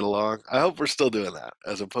things to get along. I hope we're still doing that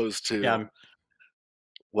as opposed Yeah, to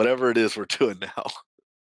whatever it is we're doing now.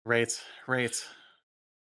 right, right.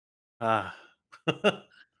 Ah.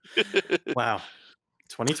 Wow.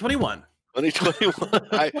 2021. 2021.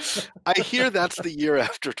 I hear that's the year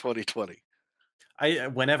after 2020.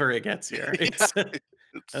 Whenever it gets here, Yeah,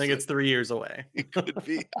 I think it's 3 years away. it could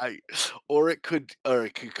be. Or it could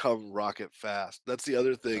come rocket fast. That's the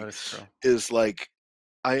other thing That is true. is like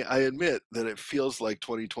I admit that it feels like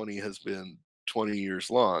 2020 has been 20 years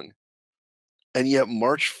long, and yet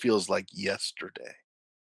March feels like yesterday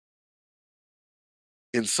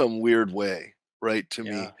in some weird way. right, to me.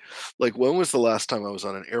 Yeah. Like, when was the last time I was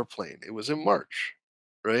on an airplane? It was in March,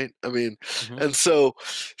 right? I mean, Mhm. and so,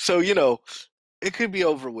 it could be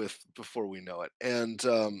over with before we know it. And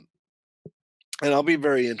I'll be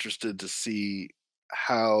very interested to see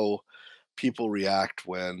how people react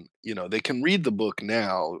when, they can read the book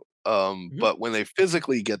now, Mhm. but when they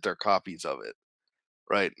physically get their copies of it,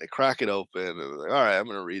 right? And they crack it open and they're like, all right, I'm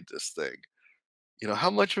gonna read this thing. How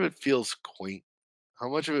much of it feels quaint? How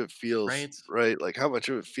much of it feels Right. right? Like how much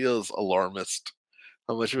of it feels alarmist?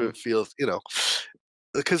 How much of Mhm. it feels,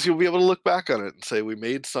 because you'll be able to look back on it and say we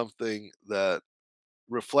made something that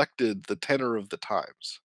reflected the tenor of the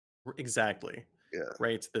times. Exactly. Yeah.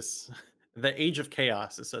 Right. This The Age of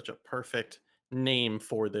Chaos is such a perfect name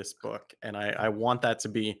for this book, and I want that to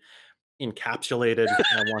be encapsulated,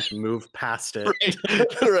 and I want to move past it.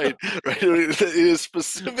 Right, right, right. It is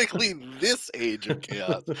specifically this age of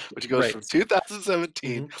chaos, which goes from Right.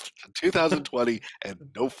 2017 Mhm. to 2020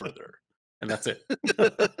 and no further. And that's it.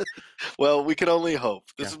 Well, we can only hope.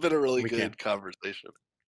 This Yeah, has been a really we can. good conversation.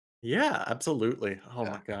 Yeah, absolutely. Oh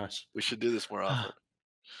Yeah, my gosh. we should do this more often.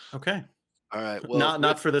 Okay. All right. Well, Not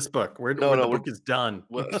Rich, for this book. no, The no, book is done.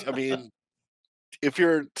 well, I mean, if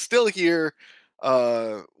you're still here,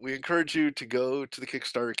 we encourage you to go to the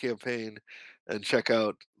Kickstarter campaign and check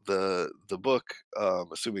out the book,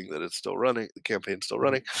 assuming that it's still running, the campaign's still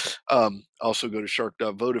running. Mhm. Also go to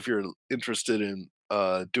Shark.vote if you're interested in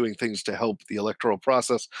doing things to help the electoral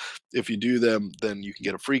process. If you do them, then you can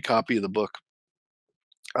get a free copy of the book.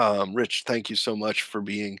 Rich, thank you so much for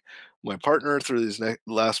being my partner through these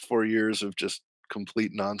last 4 years of just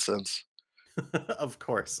complete nonsense. Of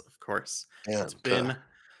course, of course. It's And been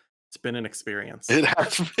it's been an experience. it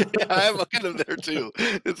has been. I'm kind of there too.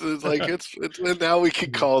 It's like it's and now we can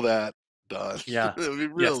Mhm. call that done. Yeah. It'd be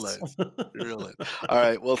real Yes. nice. Be real nice. All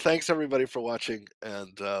right. Well, thanks everybody for watching,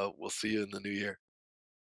 and we'll see you in the new year.